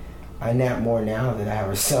I nap more now that I have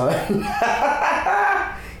a son.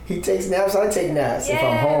 He takes naps, I take naps if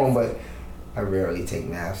I'm home, but I rarely take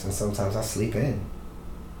naps, and sometimes I sleep in.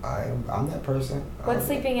 I'm that person. What's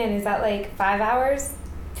sleeping in? Is that like 5 hours?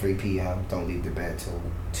 3 p.m. Don't leave the bed till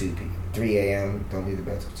 2 p.m. 3 a.m. Don't leave the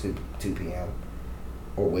bed till 2 p.m.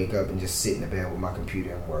 Or wake up and just sit in the bed with my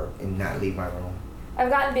computer and work and not leave my room. I've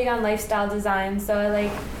gotten big on lifestyle design, so I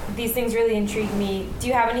like these things really intrigue me. Do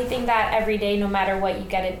you have anything that every day, no matter what, you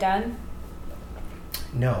get it done?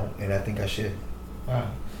 No, and I think I should. Wow.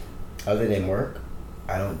 Other than work,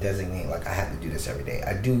 I don't designate like I have to do this every day.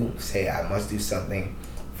 I do say I must do something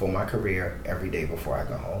for my career every day before I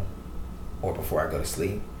go home or before I go to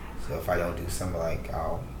sleep. So if I don't do something like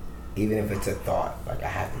even if it's a thought, like I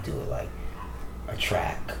have to do it, like a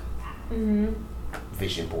track,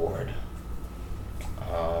 vision board,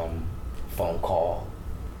 phone call,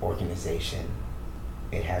 organization,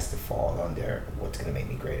 it has to fall under what's going to make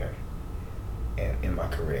me greater in my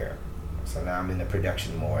career. So now I'm in the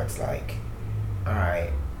production more. It's like, all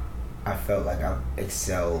right, I felt like I've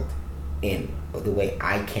excelled in the way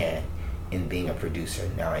I can in being a producer.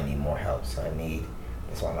 Now I need more help. So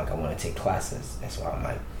that's why I'm like, I want to take classes. That's why I'm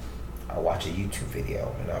like, I'll watch a YouTube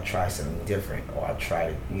video and I'll try something different, or I'll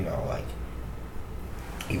try, like,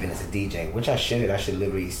 even as a DJ, which I should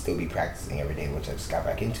literally still be practicing every day, which I just got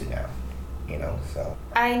back into now, so.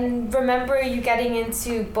 I remember you getting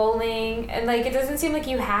into bowling, and like, it doesn't seem like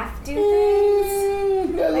you have to do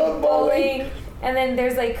things. I love bowling. And then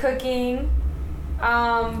there's like cooking,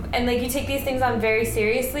 and like you take these things on very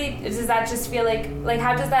seriously. Does that just feel like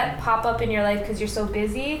how does that pop up in your life because you're so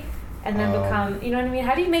busy, and then become, you know what I mean?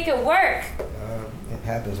 How do you make it work? It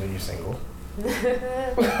happens when you're single.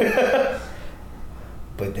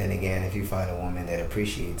 But then again, if you find a woman that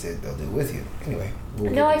appreciates it, they'll do it with you. Anyway.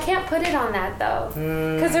 No, I can't put it on that, though.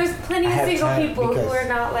 Because there's plenty of single people who are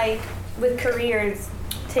not, like, with careers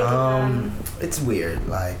taking on. It's weird.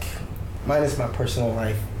 Like, mine is my personal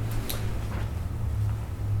life.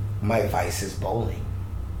 My vice is bowling.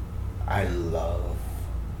 I love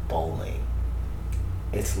bowling.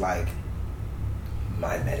 It's like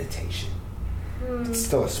my meditation. It's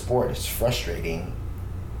still a sport. It's frustrating.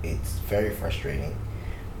 It's very frustrating.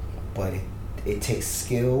 But it takes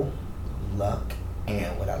skill, luck,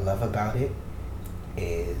 and what I love about it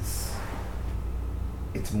is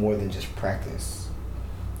it's more than just practice.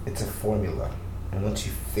 It's a formula. And once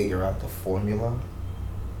you figure out the formula,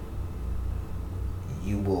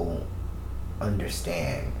 you will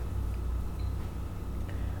understand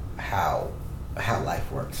how life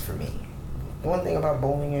works for me. One thing about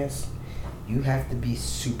bowling is you have to be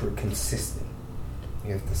super consistent.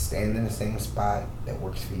 You have to stand in the same spot that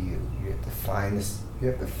works for you. You have to find this. You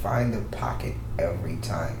have to find the pocket every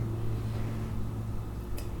time.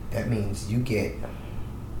 That means you get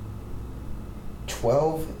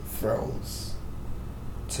 12 throws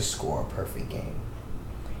to score a perfect game.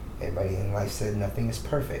 Everybody in life said nothing is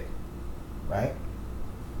perfect, right?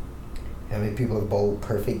 How many people have bowled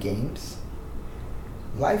perfect games?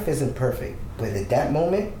 Life isn't perfect, but at that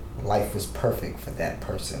moment, life was perfect for that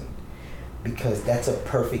person. Because that's a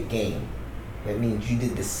perfect game. That means you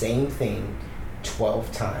did the same thing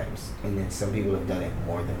 12 times, and then some people have done it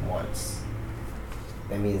more than once.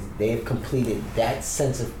 That means they've completed that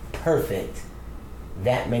sense of perfect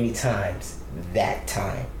that many times, that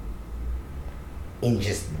time, in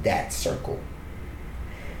just that circle.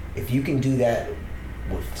 If you can do that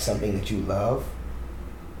with something that you love,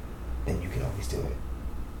 then you can always do it.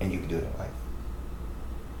 And you can do it in life.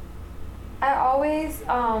 I always,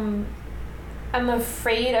 I'm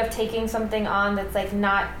afraid of taking something on that's like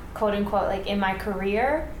not quote unquote like in my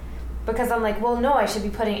career, because I'm like, well, no, I should be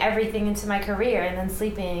putting everything into my career and then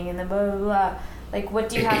sleeping and then blah blah blah. Like, what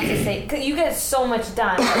do you have to say? Because you get so much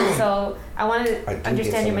done. So I want to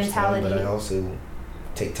understand your mentality. But I also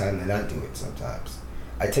take time to not do it sometimes.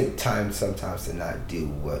 I take time sometimes to not do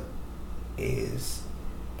what is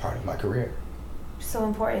part of my career. So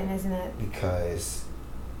important, isn't it? Because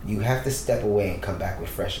you have to step away and come back with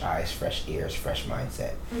fresh eyes, fresh ears, fresh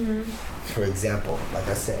mindset. Mm-hmm. For example, like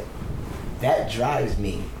I said, that drives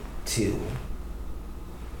me to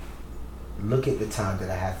look at the time that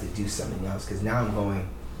I have to do something else. Because now I'm going,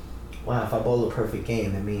 wow, if I bowl a perfect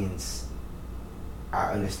game, that means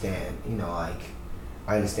I understand,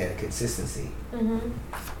 I understand the consistency. Mm-hmm.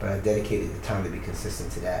 But I dedicated the time to be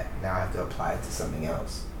consistent to that. Now I have to apply it to something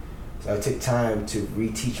else. So I took time to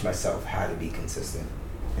reteach myself how to be consistent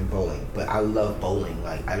in bowling. But I love bowling.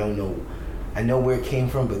 Like, I don't know, I know where it came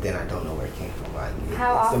from, but then I don't know where it came from. Like,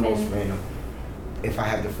 how it's often? The most random. If I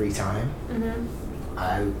have the free time, mm-hmm.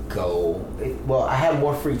 I go. I had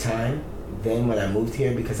more free time than when I moved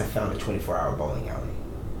here because I found a 24-hour bowling alley.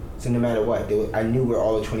 So no matter what, I knew where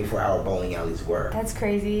all the 24-hour bowling alleys were. That's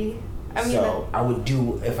crazy. I would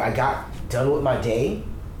do, if I got done with my day,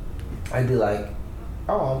 I'd be like,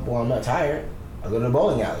 oh, well, I'm not tired. I'll go to the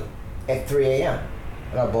bowling alley at 3 a.m.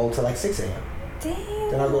 and I'll bowl till like 6 a.m.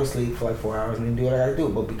 Damn. Then I'll go to sleep for like 4 hours and then do what I gotta do.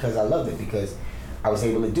 But because I loved it, because I was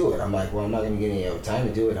able to do it. I'm like, well, I'm not going to get any time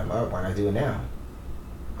to do it. I'm up. Why not do it now?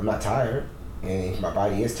 I'm not tired. And if my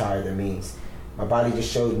body is tired, that means my body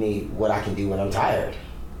just showed me what I can do when I'm tired.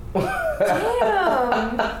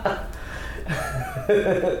 Damn.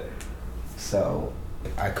 So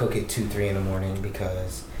I cook at 2, 3 in the morning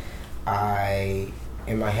because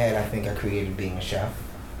in my head, I think I created being a chef.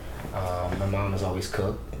 My mom has always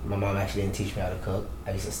cooked. My mom actually didn't teach me how to cook.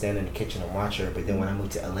 I used to stand in the kitchen and watch her, but then when I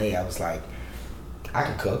moved to LA, I was like, I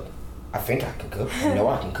can cook. I think I can cook. I know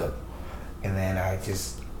I can cook. And then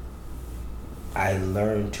I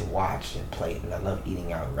learned to watch and plate, and I love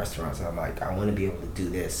eating out in restaurants, and I'm like, I want to be able to do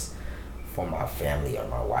this for my family or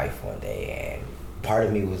my wife one day. And part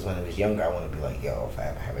of me was, when I was younger, I want to be like, yo, if I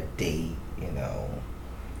ever have a date,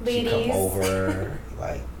 ladies, she come over,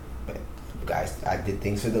 like, but guys, I did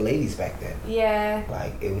things for the ladies back then. Yeah.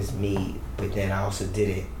 Like, it was me, but then I also did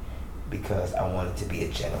it because I wanted to be a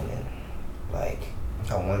gentleman. Like,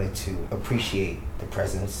 I wanted to appreciate the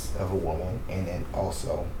presence of a woman, and then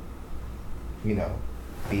also,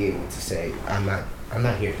 be able to say, I'm not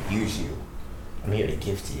here to use you. I'm here to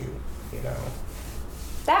give to you,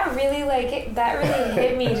 That really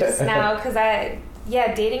hit me just now, because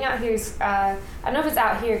dating out here is, I don't know if it's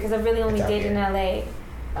out here, because I've really only dated in LA.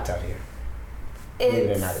 It's out here. Believe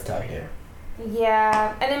it or not, it's out here.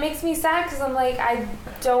 Yeah, and it makes me sad because I'm like, I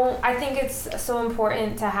think it's so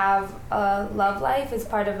important to have a love life as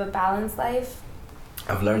part of a balanced life.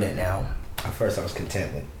 I've learned it now. At first I was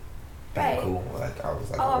content with being cool. Like, I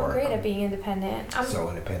was like, I'm great at being independent. I'm so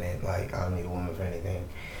independent. Like, I don't need a woman for anything.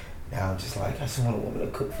 Now I'm just like, I just want a woman to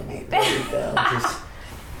cook for me.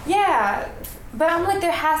 Yeah, but I'm like,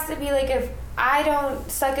 there has to be, like, if I don't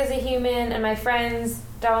suck as a human and my friends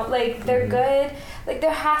don't, like, they're good, like,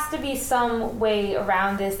 there has to be some way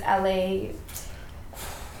around this LA.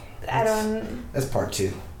 That's part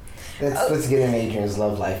 2. Let's get in Adrian's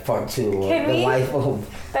love life, part 2. Can we? Life of...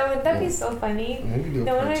 That'd be so funny.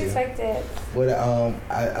 No one would expect it. But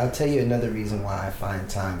I'll tell you another reason why I find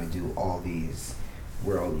time to do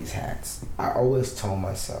wear all these hats. I always told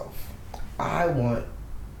myself,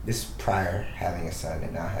 this prior having a son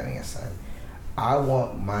and now having a son, I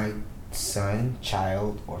want my son,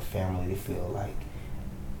 child, or family to feel like,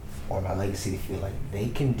 or my legacy to feel like they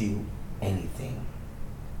can do anything.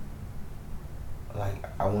 Like,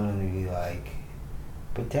 I want them to be like,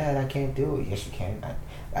 but Dad, I can't do it. Yes, you can.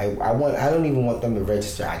 I don't even want them to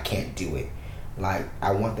register I can't do it. Like,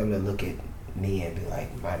 I want them to look at me and be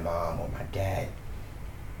like, my mom or my dad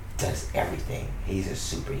does everything. He's a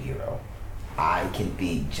superhero. I can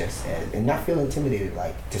be just as, and not feel intimidated,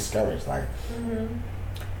 like discouraged, like,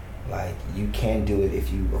 like, you can do it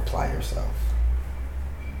if you apply yourself.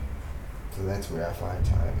 So that's where I find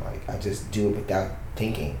time. Like, I just do it without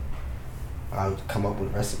thinking. I'll come up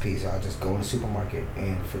with recipes. I'll just go in the supermarket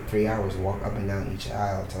and for 3 hours walk up and down each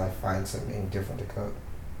aisle until I find something different to cook.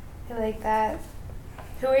 I like that.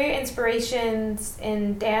 Who were your inspirations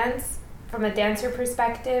in dance, from a dancer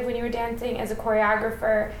perspective, when you were dancing, as a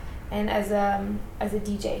choreographer and as a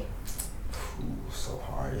DJ? Ooh, so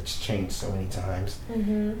hard. It's changed so many times.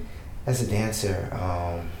 Mm-hmm. As a dancer,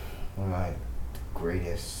 one of my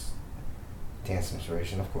greatest dance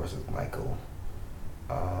inspiration, of course, is Michael.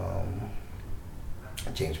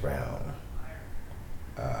 James Brown,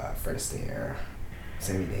 Fred Astaire,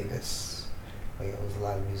 Sammy Davis. Like, it was a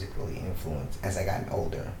lot of musically influenced as I got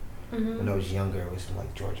older. Mm-hmm. When I was younger, it was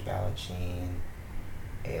like George Balanchine,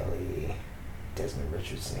 Ailey, Desmond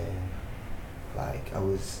Richardson. Like, I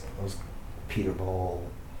was Peter Bowl,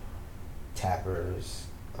 Tappers,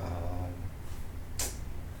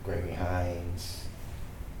 Gregory Hines,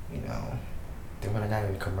 Then when I got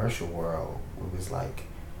in the commercial world, it was like,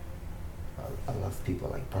 I love people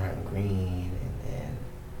like Brian Green, and then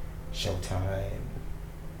Showtime,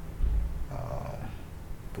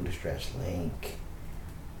 Buddha Stretch Link,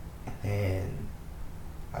 and then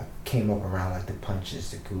I came up around like the Punches,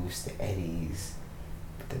 the Goofs, the Eddies,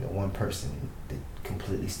 but then the one person that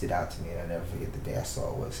completely stood out to me, and I'll never forget the day I saw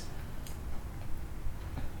it, was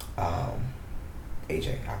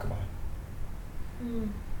AJ Ackerman.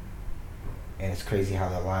 And it's crazy how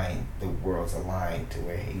the worlds aligned to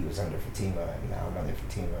where he was under Fatima, and now I'm under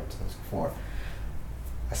Fatima in 2004.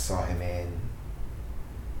 I saw him in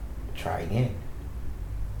Try Again.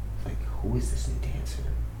 Like, who is this new dancer?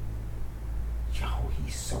 Yo,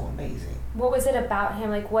 he's so amazing. What was it about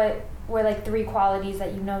him? Like, what were like 3 qualities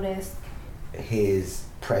that you noticed? His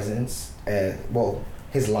presence,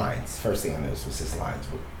 his lines. First thing I noticed was his lines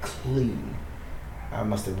were clean. I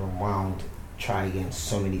must have rewound Try Again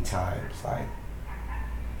so many times. Like,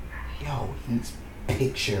 yo, he's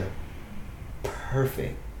picture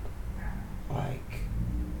perfect Like,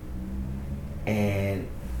 and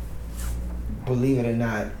believe it or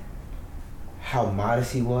not, how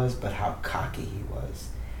modest he was, but how cocky he was.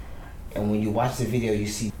 And when you watch the video, you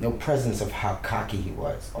see no presence of how cocky he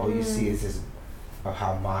was. All you see is of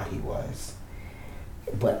how mod he was.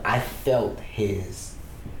 But I felt his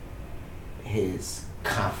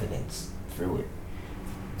confidence through it.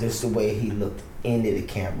 Just the way he looked into the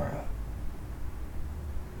camera.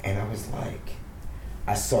 And I was like,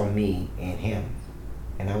 I saw me in him.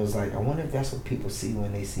 And I was like, I wonder if that's what people see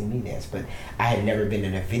when they see me dance. But I had never been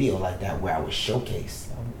in a video like that where I was showcased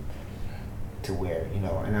to where, you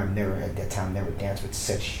know, and I've never, at that time, never danced with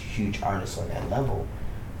such huge artists on that level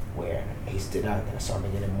where he stood out. And I saw him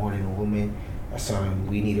again in More Than a Woman. I saw him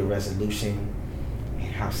We Need a Resolution.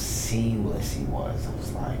 And how seamless he was. I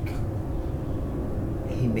was like,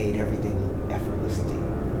 he made everything look effortlessly.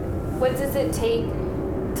 What does it take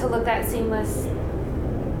to look that seamless?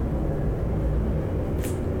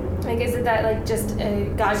 Like, is it that, like, just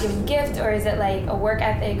a God-given gift, or is it, like, a work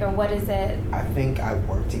ethic, or what is it? I think I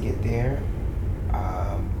worked to get there.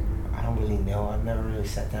 I don't really know. I've never really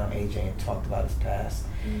sat down with AJ and talked about his past.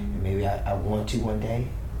 And maybe I want to one day.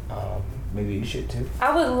 Maybe you should, too.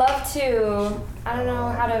 I would love to. I don't know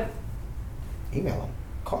how to... Email him.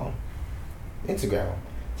 Call him. Instagram him.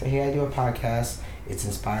 Say, hey, I do a podcast. It's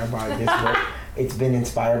inspired by this work. It's been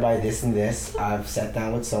inspired by this and this. I've sat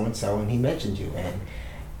down with so-and-so, and he mentioned you.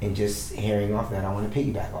 And just hearing off that, I want to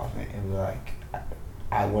piggyback off it and be like,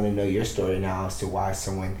 I want to know your story now as to why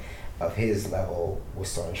someone of his level was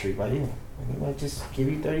so intrigued by you. And he might just give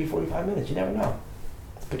you 30, 45 minutes. You never know.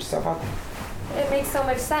 Put yourself out there. It makes so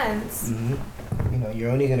much sense. Mm-hmm. You know, you're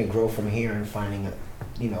only going to grow from here and finding,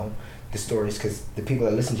 you know, the stories, because the people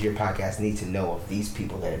that listen to your podcast need to know of these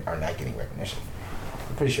people that are not getting recognition.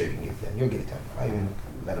 I'm pretty sure you can get it done. You'll get it done. I even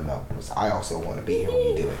let them know, because I also want to be here when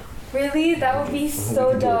you do it. Really? That would be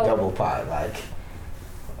so dope. Do a double pod. Like,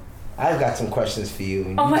 I've got some questions for you.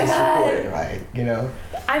 And oh my God. Record it, like, you know.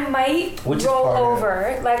 I might roll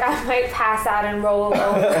over. Like, I might pass out and roll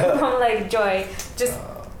over from, like, joy. Just,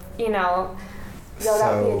 you know. Yo,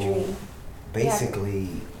 that would be a dream. Basically,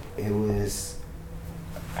 it was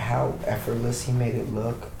how effortless he made it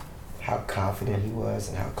look, how confident he was,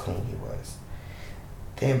 and how clean he was.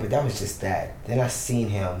 Damn, but that was just that. Then I seen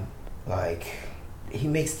him, like, he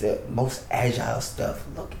makes the most agile stuff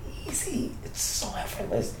look easy. It's so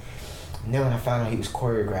effortless. And then when I found out he was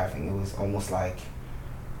choreographing, it was almost like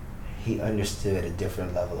he understood a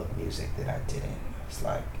different level of music that I didn't. It's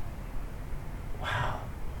like, wow.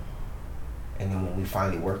 And then when we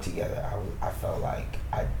finally worked together, I felt like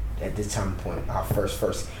at this time point, our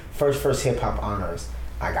first hip hop honors,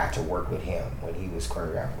 I got to work with him when he was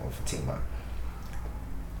choreographing with Fatima.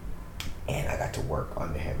 And I got to work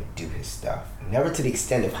under him and do his stuff. Never to the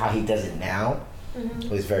extent of how he does it now. Mm-hmm.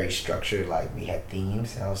 It was very structured. Like, we had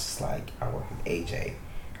themes, and I was just like, I worked with AJ.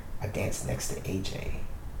 I danced next to AJ.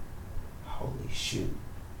 Holy shoot.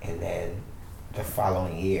 And then the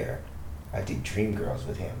following year, I did Dreamgirls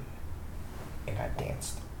with him. And I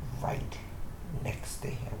danced right next to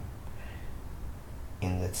him.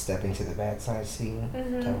 In the Step Into the Bad Side scene,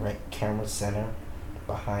 direct camera center,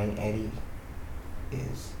 behind Eddie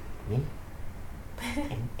is me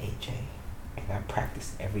and AJ. And I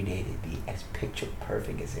practiced every day to be as picture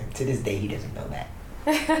perfect as him. To this day, he doesn't know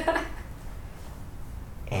that.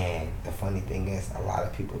 And the funny thing is, a lot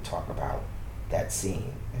of people talk about that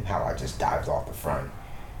scene and how I just dived off the front.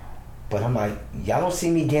 But I'm like, y'all don't see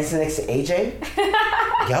me dancing next to AJ?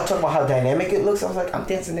 Y'all talk about how dynamic it looks? I was like, I'm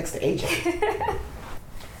dancing next to AJ.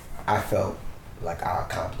 I felt like I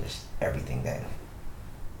accomplished everything then.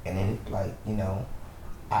 And then, like, you know,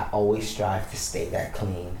 I always strive to stay that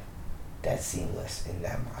clean, that seamless, and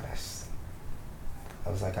that modest. I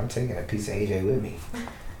was like, I'm taking a piece of AJ with me.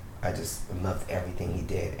 I just loved everything he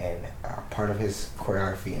did, and part of his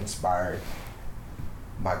choreography inspired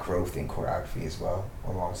my growth in choreography as well,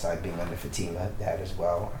 alongside being under Fatima, that as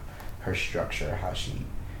well. Her structure, how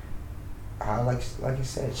like you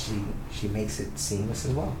said, she makes it seamless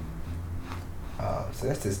as well. So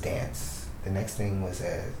that's this dance. The next thing was,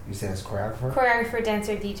 you said as choreographer? Choreographer,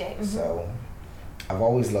 dancer, DJ. Mm-hmm. So I've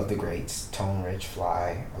always loved the greats, Tone, Rich,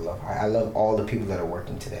 Fly. I love all the people that are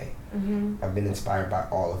working today. Mm-hmm. I've been inspired by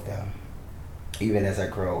all of them. Even as I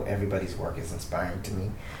grow, everybody's work is inspiring to me.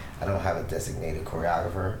 I don't have a designated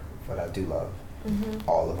choreographer, but I do love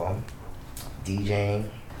all of them. DJing,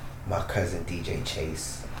 my cousin DJ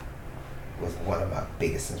Chase was one of my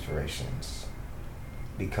biggest inspirations,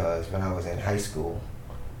 because when I was in high school,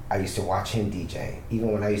 I used to watch him DJ.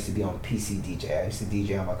 Even when I used to be on PC DJ, I used to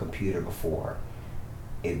DJ on my computer before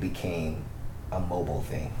it became a mobile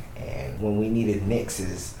thing. And when we needed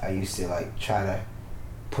mixes, I used to like try to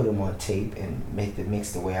put them on tape and make the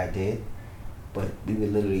mix the way I did. But we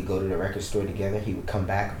would literally go to the record store together. He would come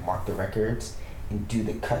back, mark the records, and do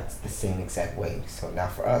the cuts the same exact way. So now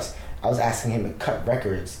for us, I was asking him to cut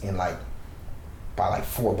records in like, by like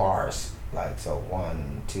 4 bars. Like, so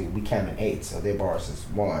 1, 2, we count in 8, so their bars is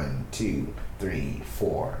 1, 2, 3,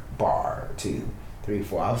 4, bar, 2, 3,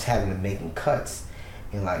 4. I was having them making cuts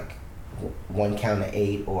in like 1 count of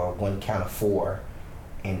 8 or 1 count of 4.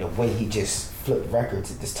 And the way he just flipped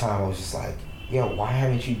records at this time, I was just like, yo, why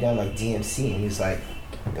haven't you done like DMC? And he was like,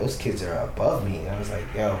 those kids are above me. And I was like,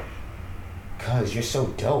 yo, cuz you're so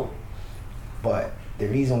dope. But the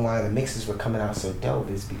reason why the mixes were coming out so dope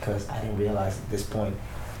is because I didn't realize at this point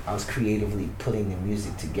I was creatively putting the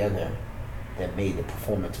music together that made the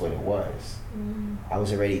performance what it was. I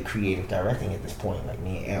was already creative directing at this point. Like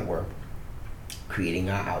me and Ant were creating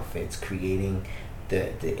our outfits, creating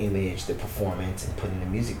the image, the performance, and putting the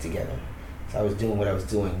music together. So I was doing what I was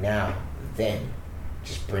doing now, then,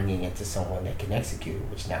 just bringing it to someone that can execute it,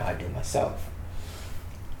 which now I do myself.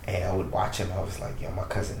 And I would watch him, I was like, yo, my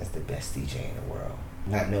cousin is the best DJ in the world.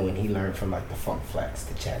 Not knowing he learned from like the Funk Flex,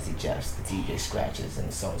 the Jazzy Jeffs, the DJ Scratches,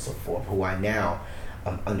 and so on and so forth, who I now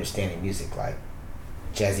am understanding music like.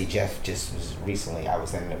 Jazzy Jeff just was recently, I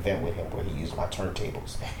was at an event with him where he used my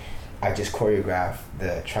turntables. I just choreographed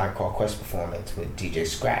the Tribe Called Quest performance with DJ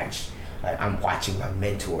Scratch. Like, I'm watching my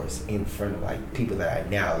mentors in front of like people that I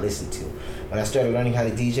now listen to. When I started learning how to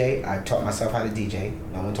DJ, I taught myself how to DJ.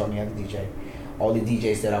 No one taught me how to DJ. All the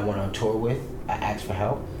DJs that I went on tour with, I asked for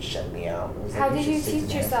help, shut me out. How did you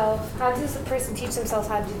teach yourself? How does a person teach themselves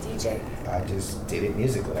how to DJ? I just did it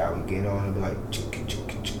musically. I would get on and be like,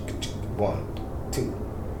 1, 2,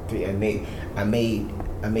 3. I made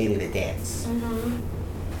it a dance.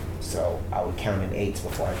 So I would count in 8s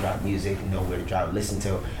before I drop music, know where to drop, listen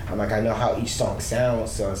to. I'm like, I know how each song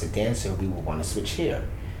sounds, so as a dancer, we would want to switch here.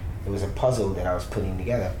 It was a puzzle that I was putting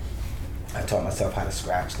together. I taught myself how to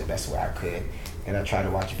scratch the best way I could, and I tried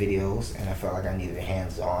to watch videos, and I felt like I needed a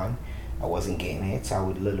hands-on. I wasn't getting it, so I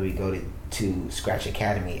would literally go to Scratch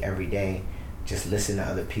Academy every day, just listen to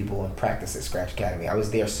other people and practice at Scratch Academy. I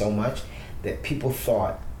was there so much that people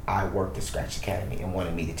thought I worked at Scratch Academy and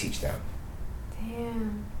wanted me to teach them.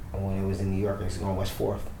 Damn. And when it was in New York, I used to go on West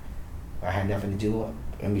 4th. I had nothing to do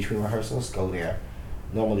in between rehearsals, go there.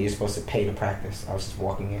 Normally you're supposed to pay to practice. I was just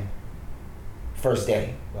walking in. First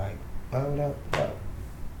day, like, oh, no. All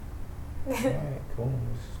right, cool.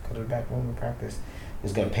 Let's go to the back room and practice. I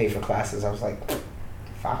was gonna pay for classes. I was like,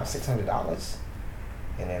 $500-$600.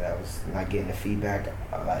 And then I was not getting the feedback.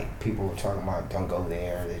 Like, people were talking about, don't go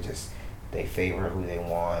there. They favor who they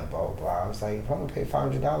want, blah, blah, blah. I was like, if I'm gonna pay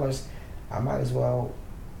 $500, I might as well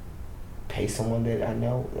pay someone that I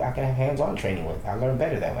know I can have hands-on training with. I learn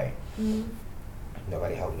better that way.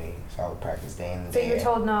 Nobody helped me, so I would practice day in and day out. So you're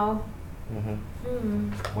told no?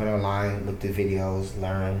 Went online, looked at videos,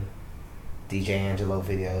 learned DJ Angelo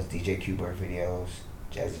videos, DJ Q-Bird videos,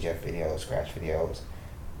 Jazzy Jeff videos, Scratch videos,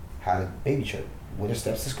 how to baby trip, what are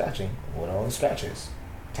steps to scratching, what are all the scratches.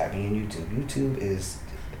 Typing in YouTube. YouTube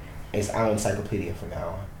is our encyclopedia from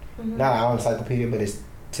now on. Not our encyclopedia, but it's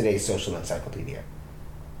today's social encyclopedia.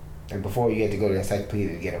 And before you had to go to the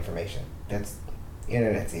encyclopedia to get information.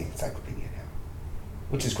 Internet's the encyclopedia now,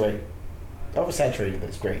 which is great. Oversaturated, but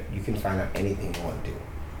it's great. You can find out anything you want to do.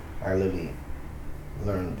 I literally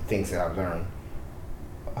learned the things that I've learned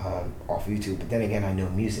off YouTube, but then again, I know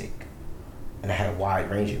music. And I had a wide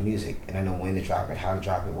range of music, and I know when to drop it, how to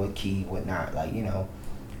drop it, what key, what not. Like,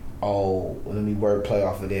 oh, let me wordplay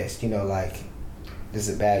off of this. Like, this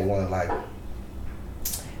is a bad one. Like,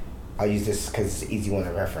 I'll use this because it's an easy one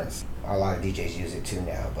to reference. A lot of DJs use it too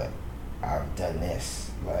now, but I've done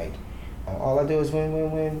this. Like, all I do is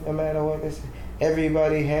win, no matter what this.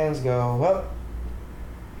 Everybody hands go up.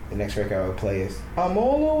 The next record I would play is I'm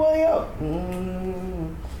all the way up.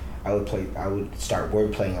 I would start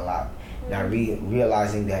word playing a lot. Now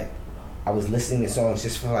realizing that I was listening to songs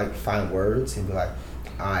just for like find words and be like,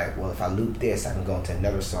 all right, well if I loop this, I can go into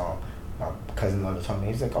another song. My cousin Mother told me,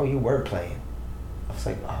 he's like, oh, you word playing. I was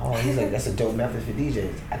like, oh, he's like, that's a dope method for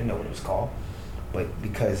DJs. I didn't know what it was called, but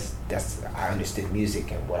because I understood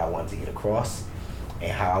music and what I wanted to get across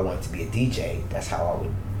and how I wanted to be a DJ, that's how I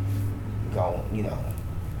would go.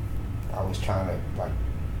 I was trying to like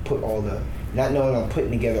put all the, not knowing I'm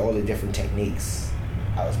putting together all the different techniques.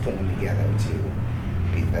 I was putting them together to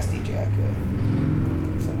be the best DJ I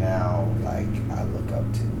could. So now, like, I look up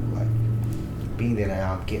to, like, being there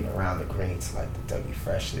now, I'm getting around the greats, like the Dougie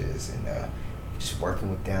Freshes, and just working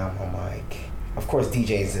with them. I'm like, of course,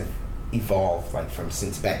 DJs have evolved like from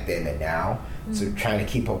since back then to now. So trying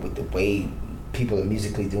to keep up with the way people are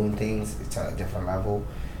musically doing things, it's on a different level.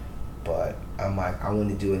 But I'm like, I want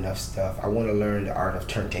to do enough stuff. I want to learn the art of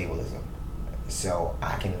turntablism, so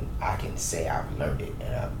I can say I've learned it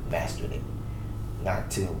and I've mastered it.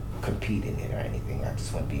 Not to compete in it or anything. I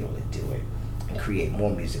just want to be able to do it and create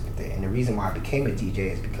more music with it. And the reason why I became a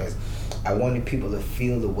DJ is because I wanted people to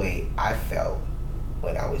feel the way I felt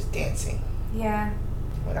when I was dancing. Yeah.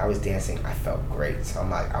 When I was dancing, I felt great. So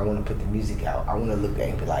I'm like, I want to put the music out. I want to look at it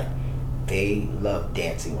and be like, they love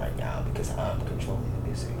dancing right now because I'm controlling the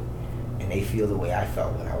music. And they feel the way I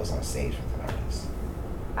felt when I was on stage with an artist.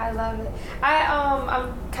 I love it.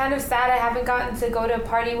 I'm kind of sad I haven't gotten to go to a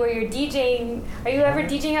party where you're DJing. Are you ever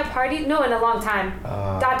DJing at parties? No, in a long time. In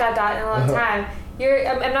a long time.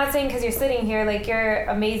 I'm not saying because you're sitting here, like, you're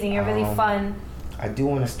amazing. You're really fun. I do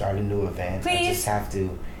want to start a new event. Please. I just have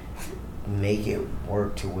to make it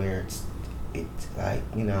work to where it's like,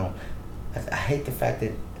 you know, I hate the fact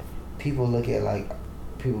that people look at, like,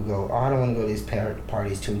 people go, oh, I don't want to go to these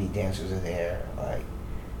parties, too many dancers are there. Like,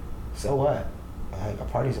 so what? Like, a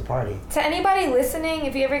party's a party. To anybody listening,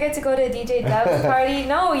 if you ever get to go to a DJ DUBZ party,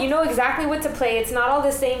 no, you know exactly what to play. It's not all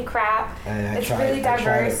the same crap. And it's really diverse. I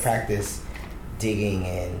try to practice digging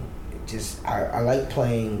and just, I like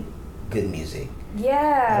playing good music.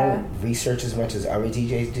 Yeah. I don't research as much as other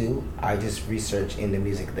DJs do. I just research in the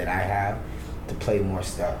music that I have to play more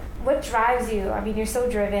stuff. What drives you? I mean, you're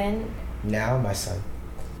so driven. Now, my son.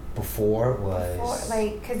 Before was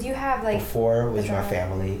because you have like. Before was my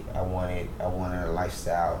family. I wanted a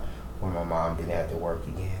lifestyle where my mom didn't have to work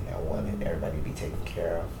again. I wanted everybody to be taken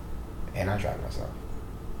care of, and I drive myself.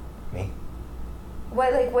 Me.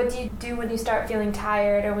 What do you do when you start feeling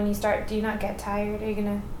tired, or when you start? Do you not get tired? Are you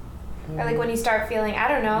gonna? Or like when you start feeling, I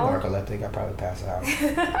don't know. Narcoleptic, I probably pass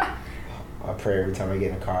out. I pray every time I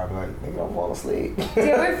get in the car, I'm like, maybe I'll fall asleep. Do you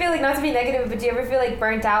ever feel like, not to be negative, but do you ever feel like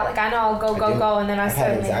burnt out? Like, I know I'll go, and then I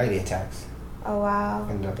had anxiety attacks. Oh, wow.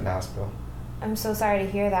 Ended up in the hospital. I'm so sorry to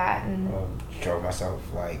hear that. And drove myself,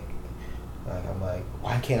 like, I'm like,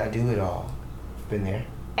 why can't I do it all? Been there.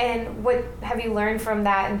 And what have you learned from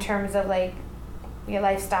that in terms of, like, your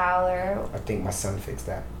lifestyle, or? I think my son fixed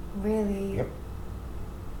that. Really? Yep.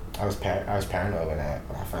 I was paranoid when I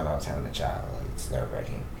found out I was having a child. Like, it's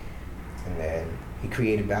nerve-wracking. And then he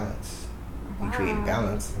created balance. Wow. He created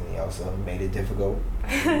balance, and he also made it difficult.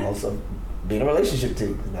 Also, be in a relationship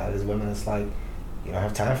too. Because now there's women that's like, you don't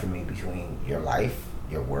have time for me between your life,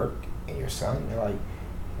 your work, and your son. They're like,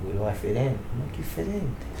 where do I fit in? I'm like, you fit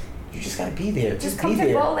in. You just gotta be there. Just come be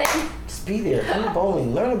there. To bowling. Just be there. Come to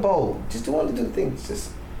bowling. Learn to bowl. Just do one to do things.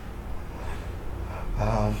 Just,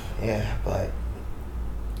 yeah, but,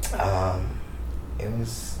 it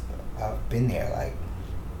was. I've been there, like.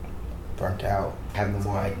 Burnt out, having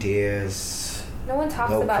more ideas. No one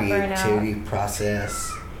talks about burnout. No creativity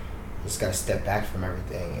process. Just gotta step back from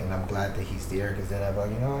everything, and I'm glad that he's there, because then I'm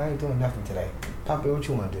like, you know, I ain't doing nothing today. Poppy, what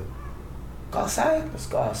you want to do? Go outside? Let's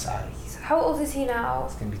go outside. How old is he now?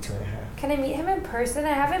 It's gonna be 2.5. Can I meet him in person? I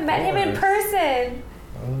haven't met him in person.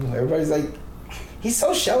 Everybody's like, he's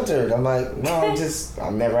so sheltered. I'm like, no,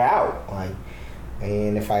 I'm never out. Like,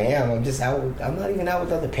 and if I am, I'm just out. I'm not even out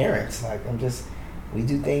with other parents. Like, we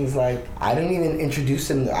do things like, I didn't even introduce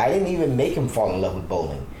him. I didn't even make him fall in love with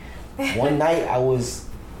bowling. One night I was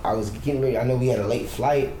getting ready. I know we had a late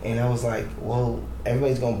flight, and I was like, well,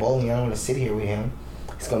 everybody's going bowling. I don't want to sit here with him.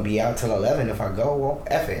 It's going to be out till 11. If I go, well,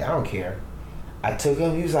 F it. I don't care. I took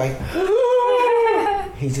him. He was like,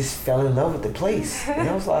 he just fell in love with the place. And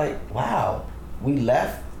I was like, wow. We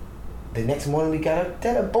left. The next morning we got up.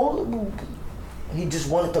 Then a bowl. He just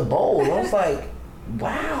wanted to bowl. And I was like,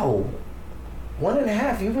 wow.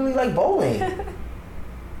 1.5, you really like bowling.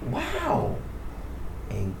 Wow.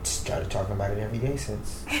 And started talking about it every day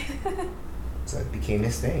since. So it became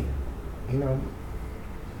this thing, you know.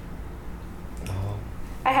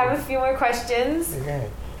 I have a few more questions. Okay.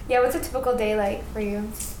 Yeah, what's a typical day like for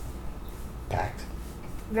you? Packed.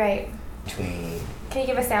 Right. Can you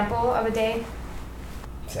give a sample of a day?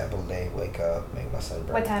 Sample day, wake up, make my son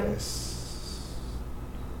breakfast.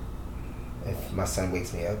 What time? If my son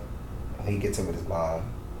wakes me up, he gets up with his mom,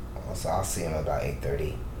 so I'll see him about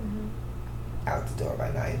 8:30. Out the door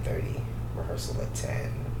by 9:30. Rehearsal at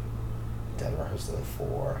 10. Done rehearsal at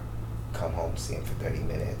 4. Come home, see him for 30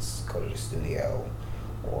 minutes. Go to the studio,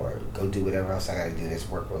 or go do whatever else I got to do that's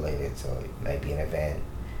work related. So it might be an event.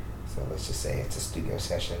 So let's just say it's a studio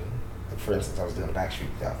session. Like, for instance, I was doing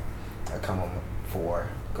Backstreet stuff. I come home at 4.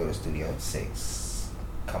 Go to the studio at 6.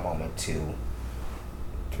 Come home at 2.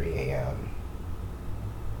 3 a.m.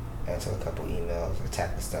 Answer a couple emails,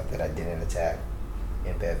 attack the stuff that I didn't attack,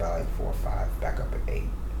 in bed by like 4 or 5, back up at 8.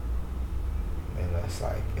 And it's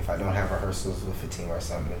like, if I don't have rehearsals with Fatima or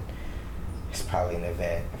something, it's probably an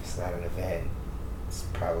event. If it's not an event, it's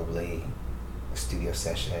probably a studio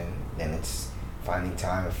session. Then it's finding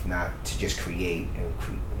time, if not, to just create and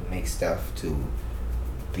make stuff, to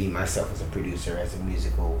be myself as a producer, as a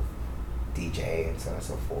musical DJ, and so on and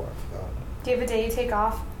so forth. So, do you have a day you take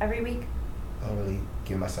off every week? I don't really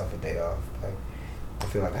give myself a day off. Like, I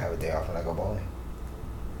feel like I have a day off when I go bowling.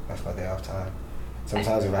 That's my day off time.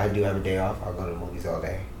 Sometimes if I do have a day off, I'll go to the movies all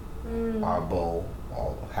day. I'll bowl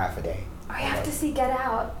half a day. Oh, I have to see Get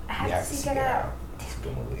Out. I have to see Get Out. It's a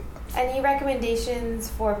good movie. Any recommendations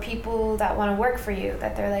for people that want to work for you?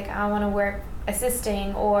 That they're like, I want to work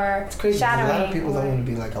assisting or it's crazy, shadowing. A lot of people don't want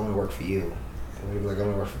to be like, I want to work for you. They want to be like, I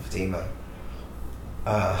want to work for Fatima.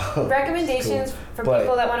 Recommendations for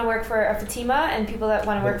people that want to work for a Fatima and people that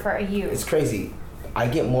want to work for a you. It's crazy. I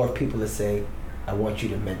get more people that say, I want you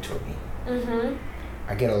to mentor me. Mm-hmm.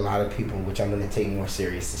 I get a lot of people, which I'm going to take more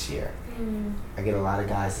serious this year. I get a lot of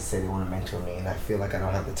guys that say they want to mentor me, and I feel like I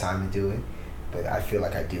don't have the time to do it, but I feel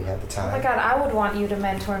like I do have the time. Oh my God, I would want you to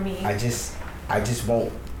mentor me. I just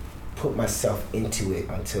won't put myself into it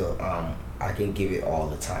until I can give it all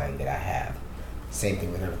the time that I have. Same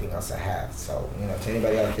thing with everything else I have. So, to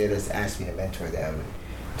anybody out there that's asked me to mentor them,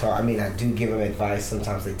 I do give them advice.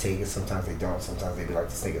 Sometimes they take it, sometimes they don't. Sometimes they be like,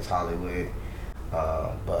 this nigga's Hollywood.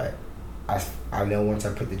 But I know once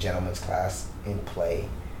I put the gentleman's class in play,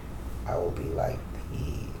 I will be like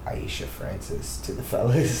the Aisha Francis to the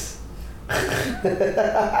fellas.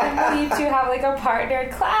 I need to have like a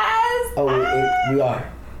partnered class. Oh, we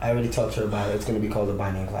are. I already talked to her about it. It's going to be called the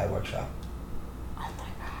Bonnie and Clyde Workshop. Oh my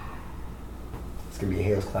God. It's going to be a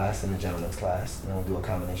Hales class and a gentleman's class. And then we'll do a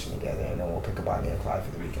combination together, and then we'll pick a Bonnie and Clyde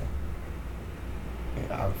for the weekend.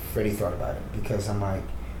 And I've already thought about it because I'm like,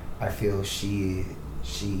 I feel she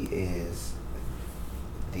is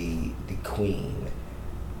the queen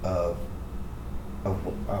of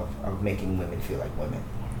making women feel like women.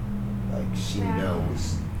 Like, she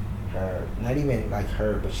knows her, not even like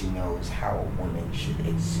her, but she knows how a woman should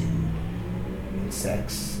exude in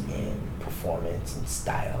sex and performance and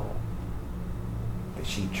style. That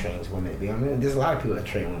she trains women to be. I mean, there's a lot of people that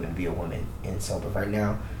train women to be a woman, and so, but right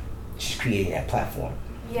now, she's creating that platform.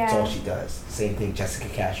 Yeah. That's all she does. Same thing, Jessica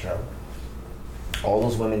Castro. All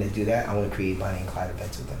those women that do that, I want to create Bonnie and Clyde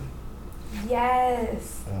events with them.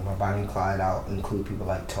 Yes. And my Bonnie and Clyde, I'll include people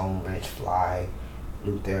like Tone, Rich, Fly,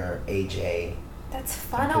 Luther, AJ. That's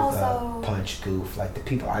fun also. Punch, Goof, like the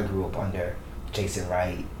people I grew up under, Jason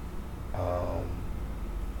Wright,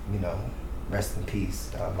 rest in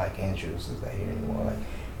peace, Mike Andrews is not here anymore,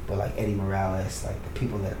 but Eddie Morales, like the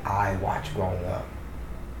people that I watched growing up,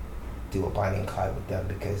 do a Bonnie and Clyde with them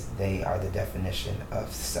because they are the definition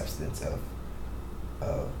of substance of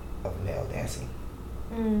male dancing.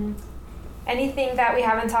 Anything that we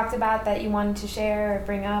haven't talked about that you wanted to share or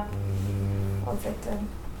bring up? I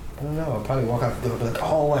don't know. I'll probably walk out the door and be like,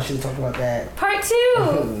 oh, I should have talked about that. Part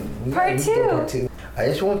two! Part two! I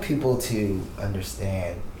just want people to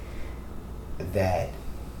understand that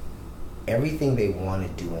everything they want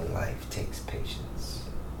to do in life takes patience.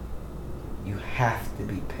 You have to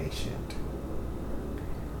be patient.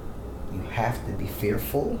 You have to be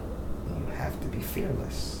fearful, and you have to be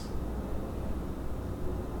fearless.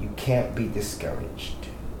 You can't be discouraged.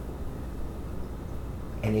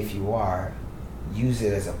 And if you are, use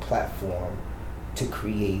it as a platform to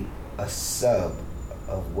create a sub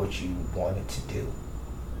of what you wanted to do.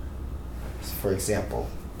 So for example,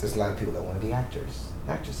 there's a lot of people that want to be actors,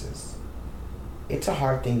 actresses. It's a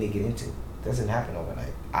hard thing to get into. It doesn't happen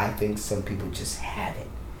overnight. I think some people just have it.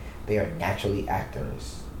 They are naturally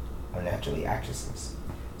actors or naturally actresses.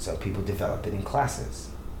 Some people develop it in classes.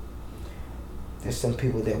 There's some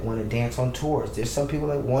people that want to dance on tours. There's some people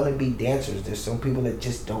that want to be dancers. There's some people that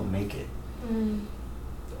just don't make it.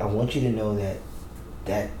 I want you to know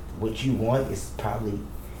that what you want is probably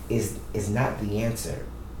is not the answer.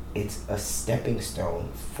 It's a stepping stone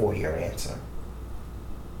for your answer.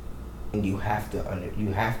 And you have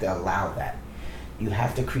to allow that. You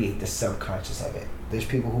have to create the subconscious of it. There's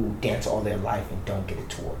people who dance all their life and don't get a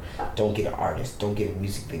tour, don't get an artist, don't get a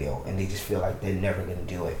music video, and they just feel like they're never gonna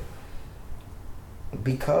do it.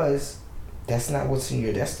 Because that's not what's in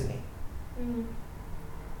your destiny.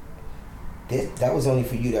 That was only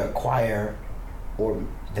for you to acquire or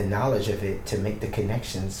the knowledge of it to make the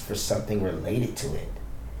connections for something related to it.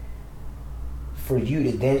 For you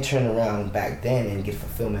to then turn around back then and get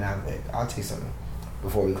fulfillment out of it. I'll tell you something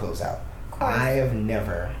before we close out. I have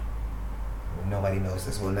never, nobody knows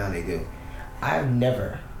this, well now they do. I've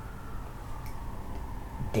never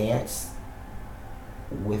danced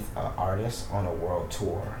with an artist on a world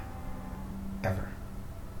tour ever.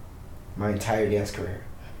 My entire dance career.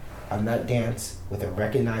 I've not danced with a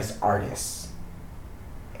recognized artist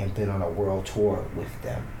and been on a world tour with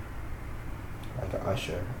them. Like a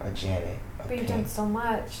Usher, a Janet, a But you've Pink. done so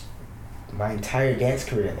much. My entire dance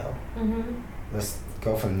career though. Let's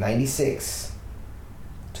go from 96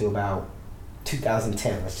 to about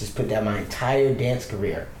 2010. Let's just put that my entire dance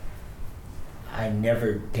career. I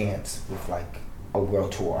never danced with like a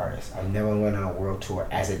world tour artist. I never went on a world tour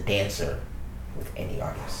as a dancer with any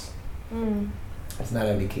artist. It's not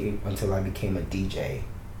until I became a DJ.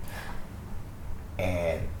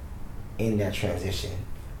 And in that transition,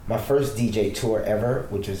 my first DJ tour ever,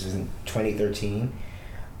 which was in 2013,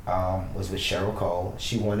 was with Cheryl Cole.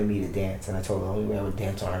 She wanted me to dance, and I told her the only way I would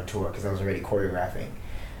dance on her tour, because I was already choreographing,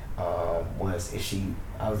 was if she,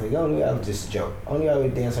 I was like, only way I would just a joke. Only way I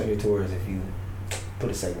would dance on your tour is if you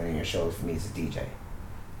put a segment in your shows for me as a DJ.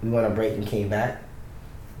 We went on break and came back.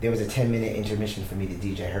 There was a 10-minute intermission for me to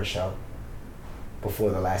DJ her show before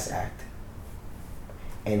the last act.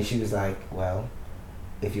 And she was like, well,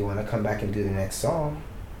 if you want to come back and do the next song,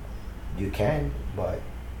 you can, but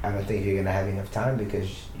I don't think you're going to have enough time because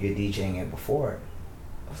you're DJing it before.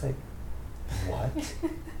 I was like, what?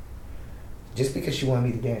 Just because she wanted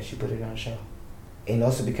me to dance, she put it on a show. And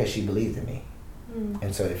also because she believed in me.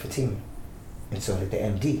 And so did Fatima. And so did the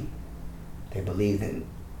MD. They believed in,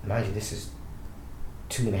 mind you, this is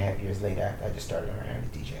 2.5 years later after I just started learning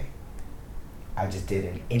to DJ. I just did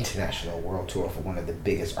an international world tour for one of the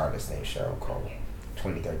biggest artists named Cheryl Cole,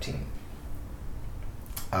 2013.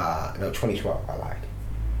 No, 2012, I lied.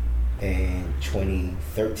 Then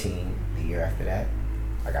 2013, the year after that,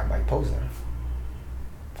 I got Mike Posner.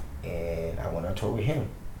 And I went on tour with him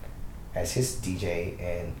as his DJ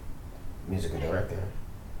and musical director,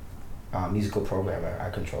 musical programmer. I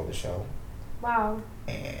controlled the show. Wow.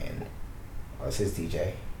 And I was his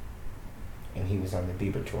DJ. And he was on the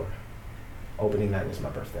Bieber tour. Opening night was my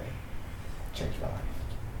birthday. Changed my life.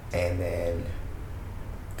 And then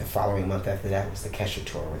the following month after that was the Kesha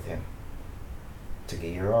tour with him. Took a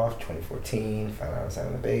year off, 2014, found out I was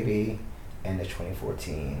having a baby. End of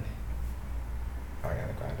 2014,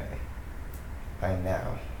 Ariana Grande. I am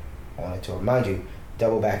now on a tour. Mind you,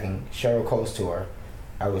 double backing Cheryl Cole's tour.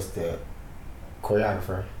 I was the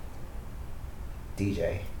choreographer,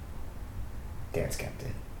 DJ, dance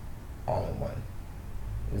captain, all in one.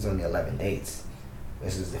 It was only 11 dates.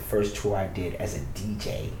 This was the first tour I did as a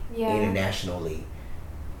DJ internationally.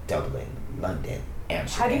 Dublin, London,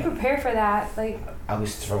 Amsterdam. How do you prepare for that? Like, I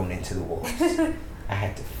was thrown into the wolves. I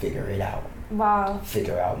had to figure it out. Wow.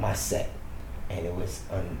 Figure out my set, and it was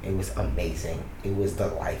amazing. It was the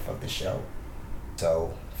life of the show.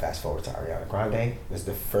 So fast forward to Ariana Grande. It was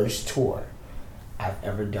the first tour I've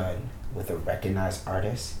ever done with a recognized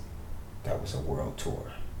artist that was a world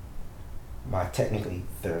tour. My technically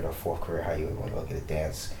third or fourth career, how you would want to look at a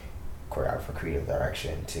dance choreographer, creative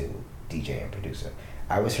direction to DJ and producer.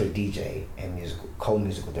 I was her DJ and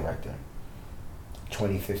co-musical director.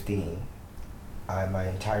 2015, my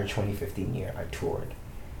entire 2015 year, I toured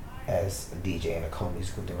as a DJ and a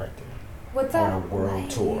co-musical director. What's that on a world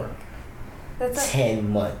tour. That's 10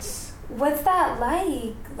 months. What's that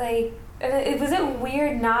like? Like, was it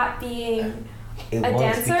weird not being a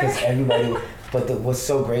dancer? Because everybody. But what's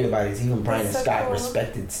so great about it is even Brian and so Scott cool.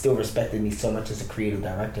 still respected me so much as a creative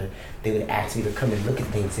director. They would ask me to come and look at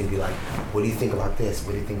things and be like, "What do you think about this?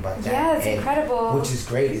 What do you think about that?" Yeah, it's incredible. Which is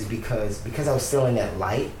great, is because I was still in that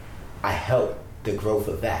light, I helped the growth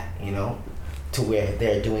of that, to where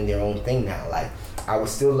they're doing their own thing now. Like, I would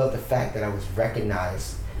still love the fact that I was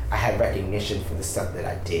recognized. I had recognition for the stuff that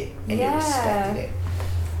I did, and they respected it.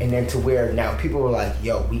 And then to where now people were like,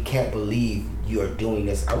 "Yo, we can't believe you are doing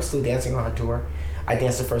this." I was still dancing on her tour. I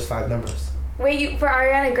danced the first 5 numbers. Wait, for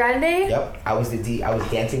Ariana Grande? Yep, I was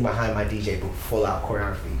dancing behind my DJ booth, full out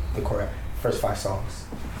choreography, first 5 songs,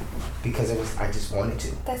 because I just wanted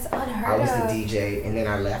to. That's unheard of. I was the DJ, and then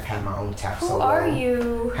I left, had my own tap solo. Who are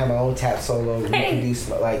you? Had my own tap solo, reproduced,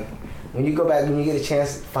 like, when you go back, when you get a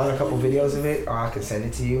chance, find a couple videos of it, or I can send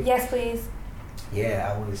it to you. Yes, please.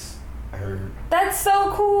 Yeah, I heard. That's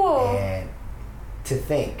so cool. And to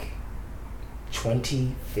think,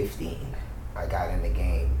 2015, I got in the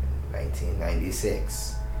game in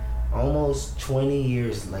 1996. Almost 20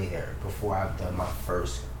 years later, before I've done my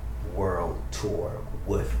first world tour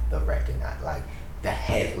with the recognized, like the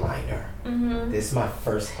headliner. Mm-hmm. This is my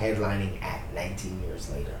first headlining act 19 years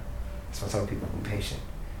later. So I tell people, be patient.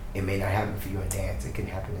 It may not happen for you in dance. It can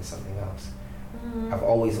happen in something else. Mm-hmm. I've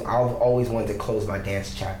always wanted to close my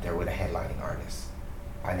dance chapter with a headlining artist.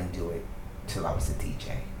 I didn't do it till I was a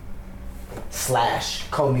DJ.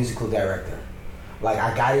 / co-musical director. Like,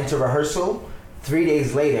 I got into rehearsal. 3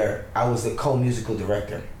 days later, I was the co-musical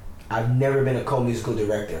director. I've never been a co-musical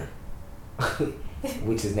director,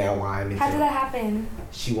 which is now why I'm into. How did that happen?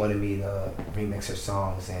 She wanted me to remix her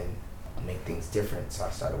songs and make things different, so I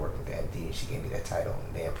started working with the MD, and she gave me that title,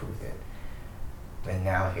 and they approved it. And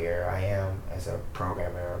now here I am as a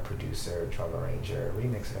programmer, producer, drum arranger,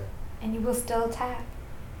 remixer. And you will still tap.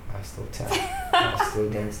 I still tap. I still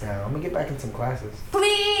dance now. I'm gonna get back in some classes.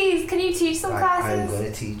 Please, can you teach some classes? I'm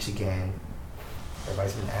gonna teach again.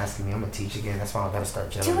 Everybody's been asking me. I'm gonna teach again. That's why I'm gonna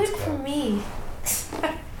start Do Gentlemen's it Club. for me.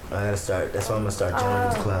 That's why I'm gonna start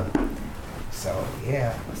Gentlemen's Club. So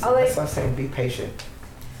yeah, that's what I'm saying. Be patient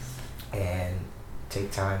and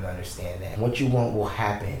take time to understand that what you want will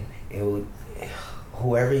happen. It will.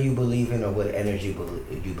 Whoever you believe in or what energy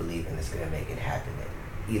you believe in is gonna make it happen.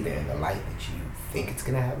 Either in the light that you think it's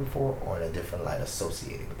gonna happen for, or in a different light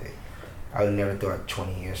associated with it. I would have never thought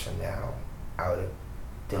 20 years from now I would have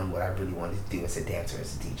done what I really wanted to do as a dancer,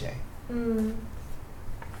 as a DJ.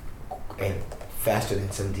 And faster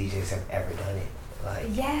than some DJs have ever done it.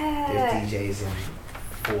 Like, there's DJs in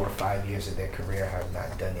 4 or 5 years of their career have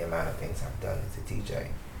not done the amount of things I've done as a DJ.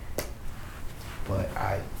 But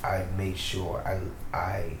I made sure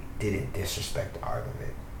I didn't disrespect the art of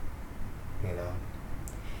it, you know.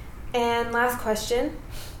 And last question.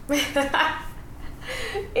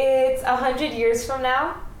 It's 100 years from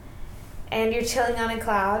now, and you're chilling on a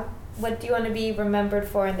cloud. What do you want to be remembered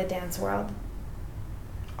for in the dance world?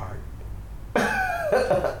 Art.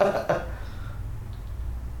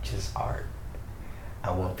 Just art.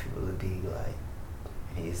 I want people to be like,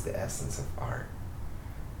 he's the essence of art.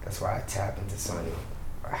 That's why I tap into so many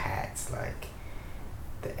hats, like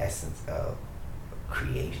the essence of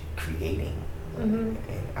creating. And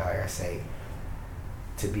like I say,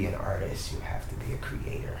 to be an artist, you have to be a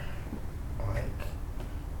creator. Like,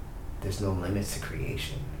 there's no limits to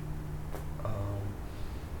creation.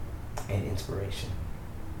 And inspiration.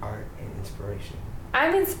 Art and inspiration.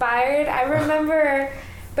 I'm inspired. I remember,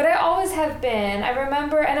 but I always have been. I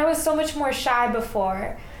remember, and I was so much more shy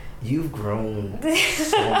before. You've grown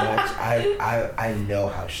so much. I know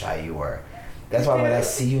how shy you were. That's why when I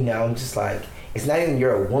see you now, I'm just like, it's not even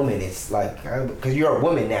you're a woman. It's like, because you're a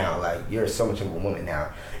woman now. Like, you're so much of a woman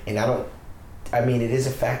now. And I mean, it is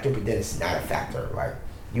a factor, but then it's not a factor. Like,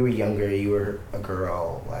 you were younger, you were a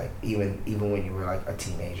girl. Like, even when you were like a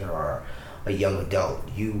teenager or a young adult,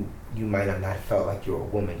 you might have not felt like you were a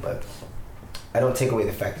woman, but I don't take away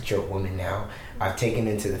the fact that you're a woman now. I've taken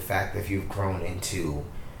into the fact that you've grown into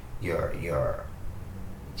the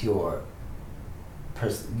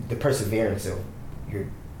perseverance of your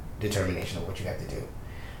determination of what you have to do.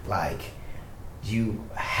 Like, you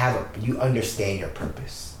understand your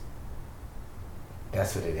purpose.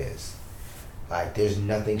 That's what it is. Like, there's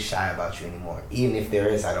nothing shy about you anymore. Even if there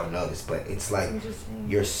is, I don't notice, but it's like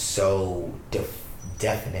you're so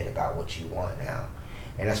definite about what you want now.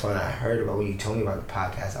 And that's when I heard about when you told me about the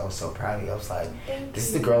podcast, I was so proud of you. I was like, this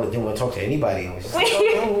is the girl that didn't want to talk to anybody. And was just like,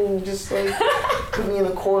 oh, just like put me in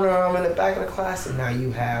the corner, I'm in the back of the class. And now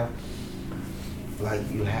you have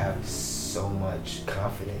so much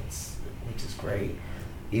confidence, which is great.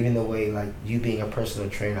 Even the way, like, you being a personal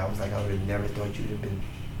trainer, I was like, I would have never thought you'd have been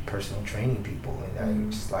personal training people. And now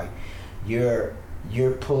you're just like, you're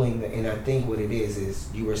pulling and I think what it is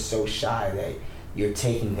you were so shy that you're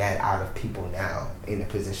taking that out of people now in the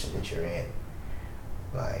position that you're in.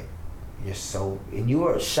 Like, and you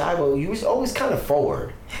were shy, but you was always kind of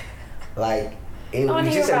forward. Like, it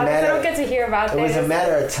was just a matter. I don't get to hear about this. It was a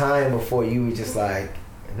matter of time before you were just like,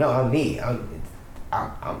 no, I'm me. I'm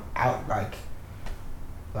out.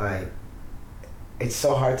 Like, it's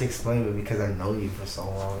so hard to explain it because I've known you for so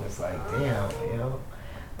long. It's like, damn, you know.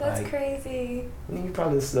 That's crazy. You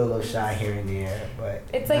probably still a little shy here and there, but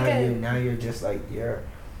it's like now you're just like you're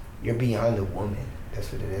beyond a woman.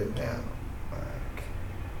 That's what it is now. Like,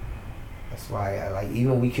 that's why I like,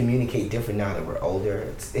 even we communicate different now that we're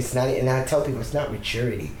older. It's not, and I tell people it's not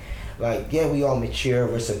maturity. Like, yeah, we all mature.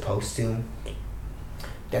 We're supposed to.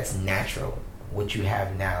 That's natural. What you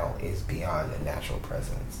have now is beyond the natural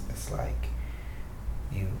presence. It's like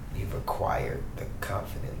you've acquired the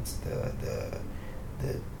confidence, the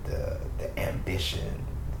ambition,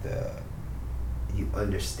 you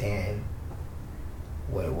understand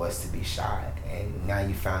what it was to be shy, and now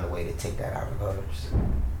you found a way to take that out of others.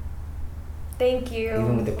 Thank you.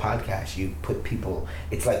 Even with the podcast, you put people,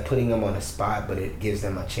 it's like putting them on a spot, but it gives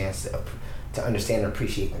them a chance to understand and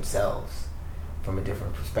appreciate themselves from a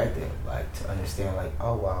different perspective. Like, to understand, like,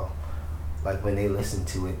 oh, well, like when they listen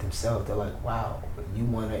to it themselves, they're like, wow, you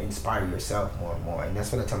want to inspire yourself more and more. And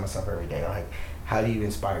that's what I tell myself every day. Like, how do you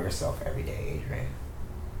inspire yourself every day, Adrian?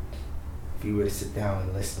 If you were to sit down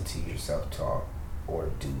and listen to yourself talk or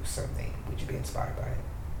do something, would you be inspired by it?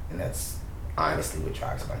 And that's honestly what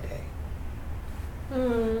drives my day.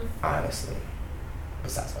 Honestly.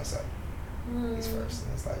 Besides myself. He's first.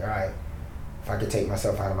 And it's like, all right, if I could take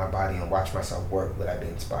myself out of my body and watch myself work, would I be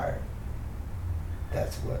inspired?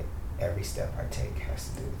 That's what every step I take has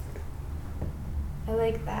to do with it. I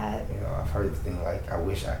like that. You know, I've heard the thing like, I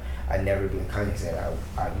wish I'd never been, Kanye said,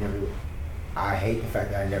 I hate the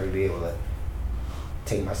fact that I'd never be able to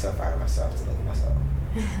take myself out of myself to look at myself.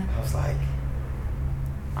 I was like,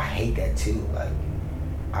 I hate that too. Like,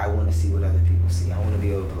 I want to see what other people see. I want to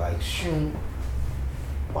be able to like,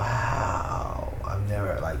 wow. I've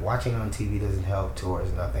never, like, watching on TV doesn't help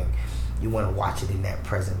towards nothing. You want to watch it in that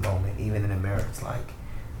present moment. Even in the mirror, it's like,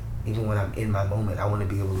 even when I'm in my moment, I want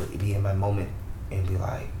to be able to be in my moment and be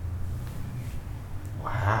like,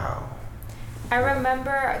 wow. I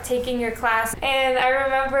remember taking your class, and I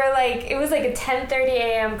remember, like, it was like a 10:30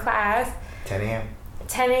 a.m. class. 10 a.m.?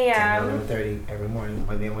 10 a.m. 11:30 every morning,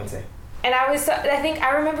 Monday and Wednesday. And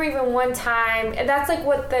I remember even one time, and that's like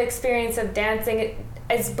what the experience of dancing,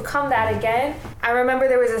 it's become that again. I remember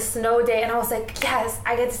there was a snow day, and I was like, yes,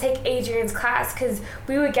 I get to take Adrian's class, because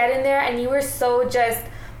we would get in there, and you were so just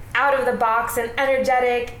out of the box and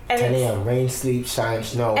energetic. And 10 a.m., rain, sleep, shine,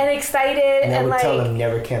 snow. And excited. And I would like, tell them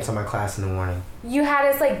never cancel my class in the morning. You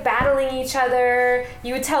had us like battling each other.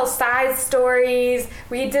 You would tell side stories.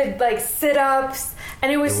 We did like sit-ups,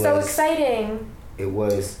 and it was so exciting. It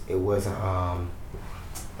was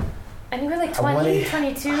and you were like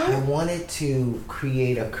 22? I wanted to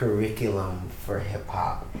create a curriculum for hip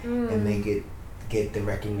hop and make it get the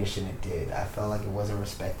recognition it did. I felt like it wasn't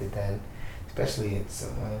respected then, especially it's, you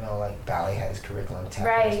know, like ballet has curriculum, tap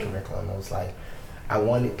has curriculum. It was like, I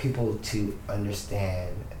wanted people to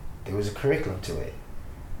understand there was a curriculum to it.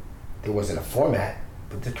 There wasn't a format,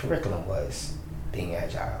 but the curriculum was being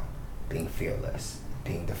agile, being fearless,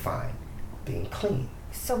 being defined, being clean.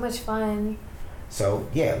 So much fun. So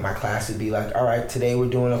yeah, my class would be like, all right, today we're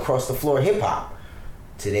doing across the floor hip hop.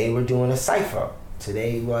 Today we're doing a cypher.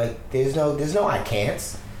 Today, like, there's no I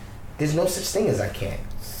can'ts. There's no such thing as I can't.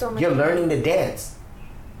 So You're learning to dance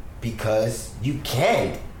because you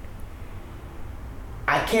can.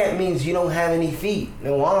 I can't means you don't have any feet,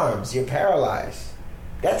 no arms, you're paralyzed.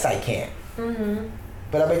 That's I can't.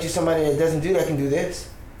 But I bet you somebody that doesn't do that can do this.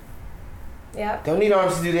 Yep. Don't need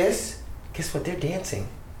arms to do this. Guess what? They're dancing.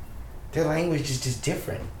 Their language is just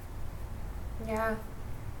different. Yeah.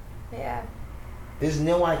 Yeah. There's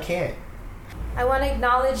no I can't. I want to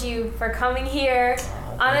acknowledge you for coming here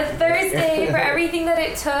on a Thursday for everything that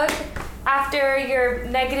it took after your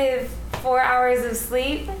negative 4 hours of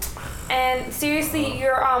sleep. And seriously,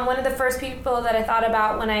 you're one of the first people that I thought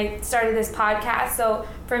about when I started this podcast. So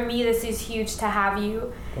for me, this is huge to have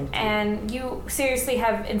you. And you seriously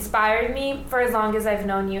have inspired me for as long as I've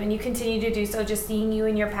known you. And you continue to do so, just seeing you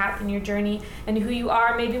and your path and your journey and who you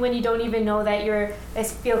are. Maybe when you don't even know that I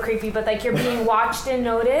feel creepy, but like you're being watched and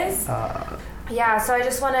noticed. Yeah, so I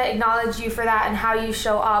just want to acknowledge you for that and how you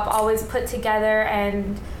show up, always put together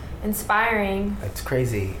and inspiring. It's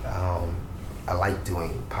crazy. I like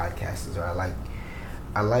doing podcasts, or I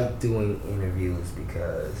like doing interviews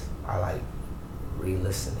because I like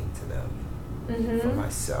re-listening to them for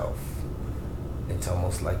myself. It's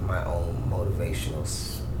almost like my own motivational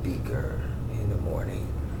speaker in the morning.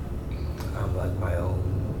 I'm like my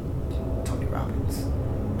own Tony Robbins.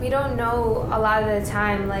 We don't know a lot of the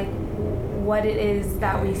time, like, what it is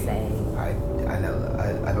that we say. I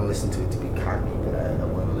know. I don't listen to it to be cocky, but I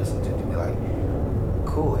want to listen to it to be like,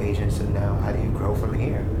 cool, Adrian, so now how do you grow from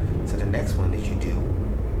here? So the next one that you do,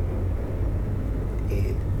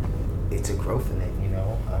 it's a growth in it, you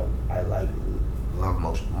know? I love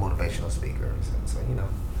motivational speakers, and so, you know.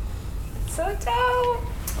 So dope.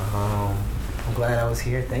 I'm glad I was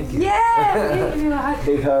here. Thank you. Yeah.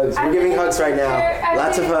 Big hugs. We're giving hugs right now.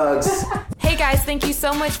 Lots of hugs. Hey guys, thank you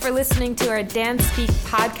so much for listening to our DanceSpeak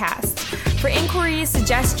podcast. For inquiries,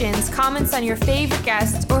 suggestions, comments on your favorite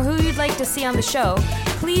guests, or who you'd like to see on the show,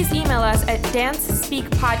 please email us at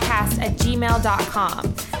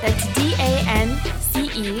dancespeakpodcast@gmail.com. That's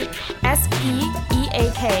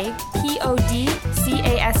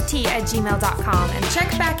DanceSpeakpodcast@gmail.com. And check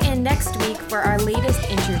back in next week for our latest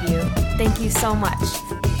interview. Thank you so much.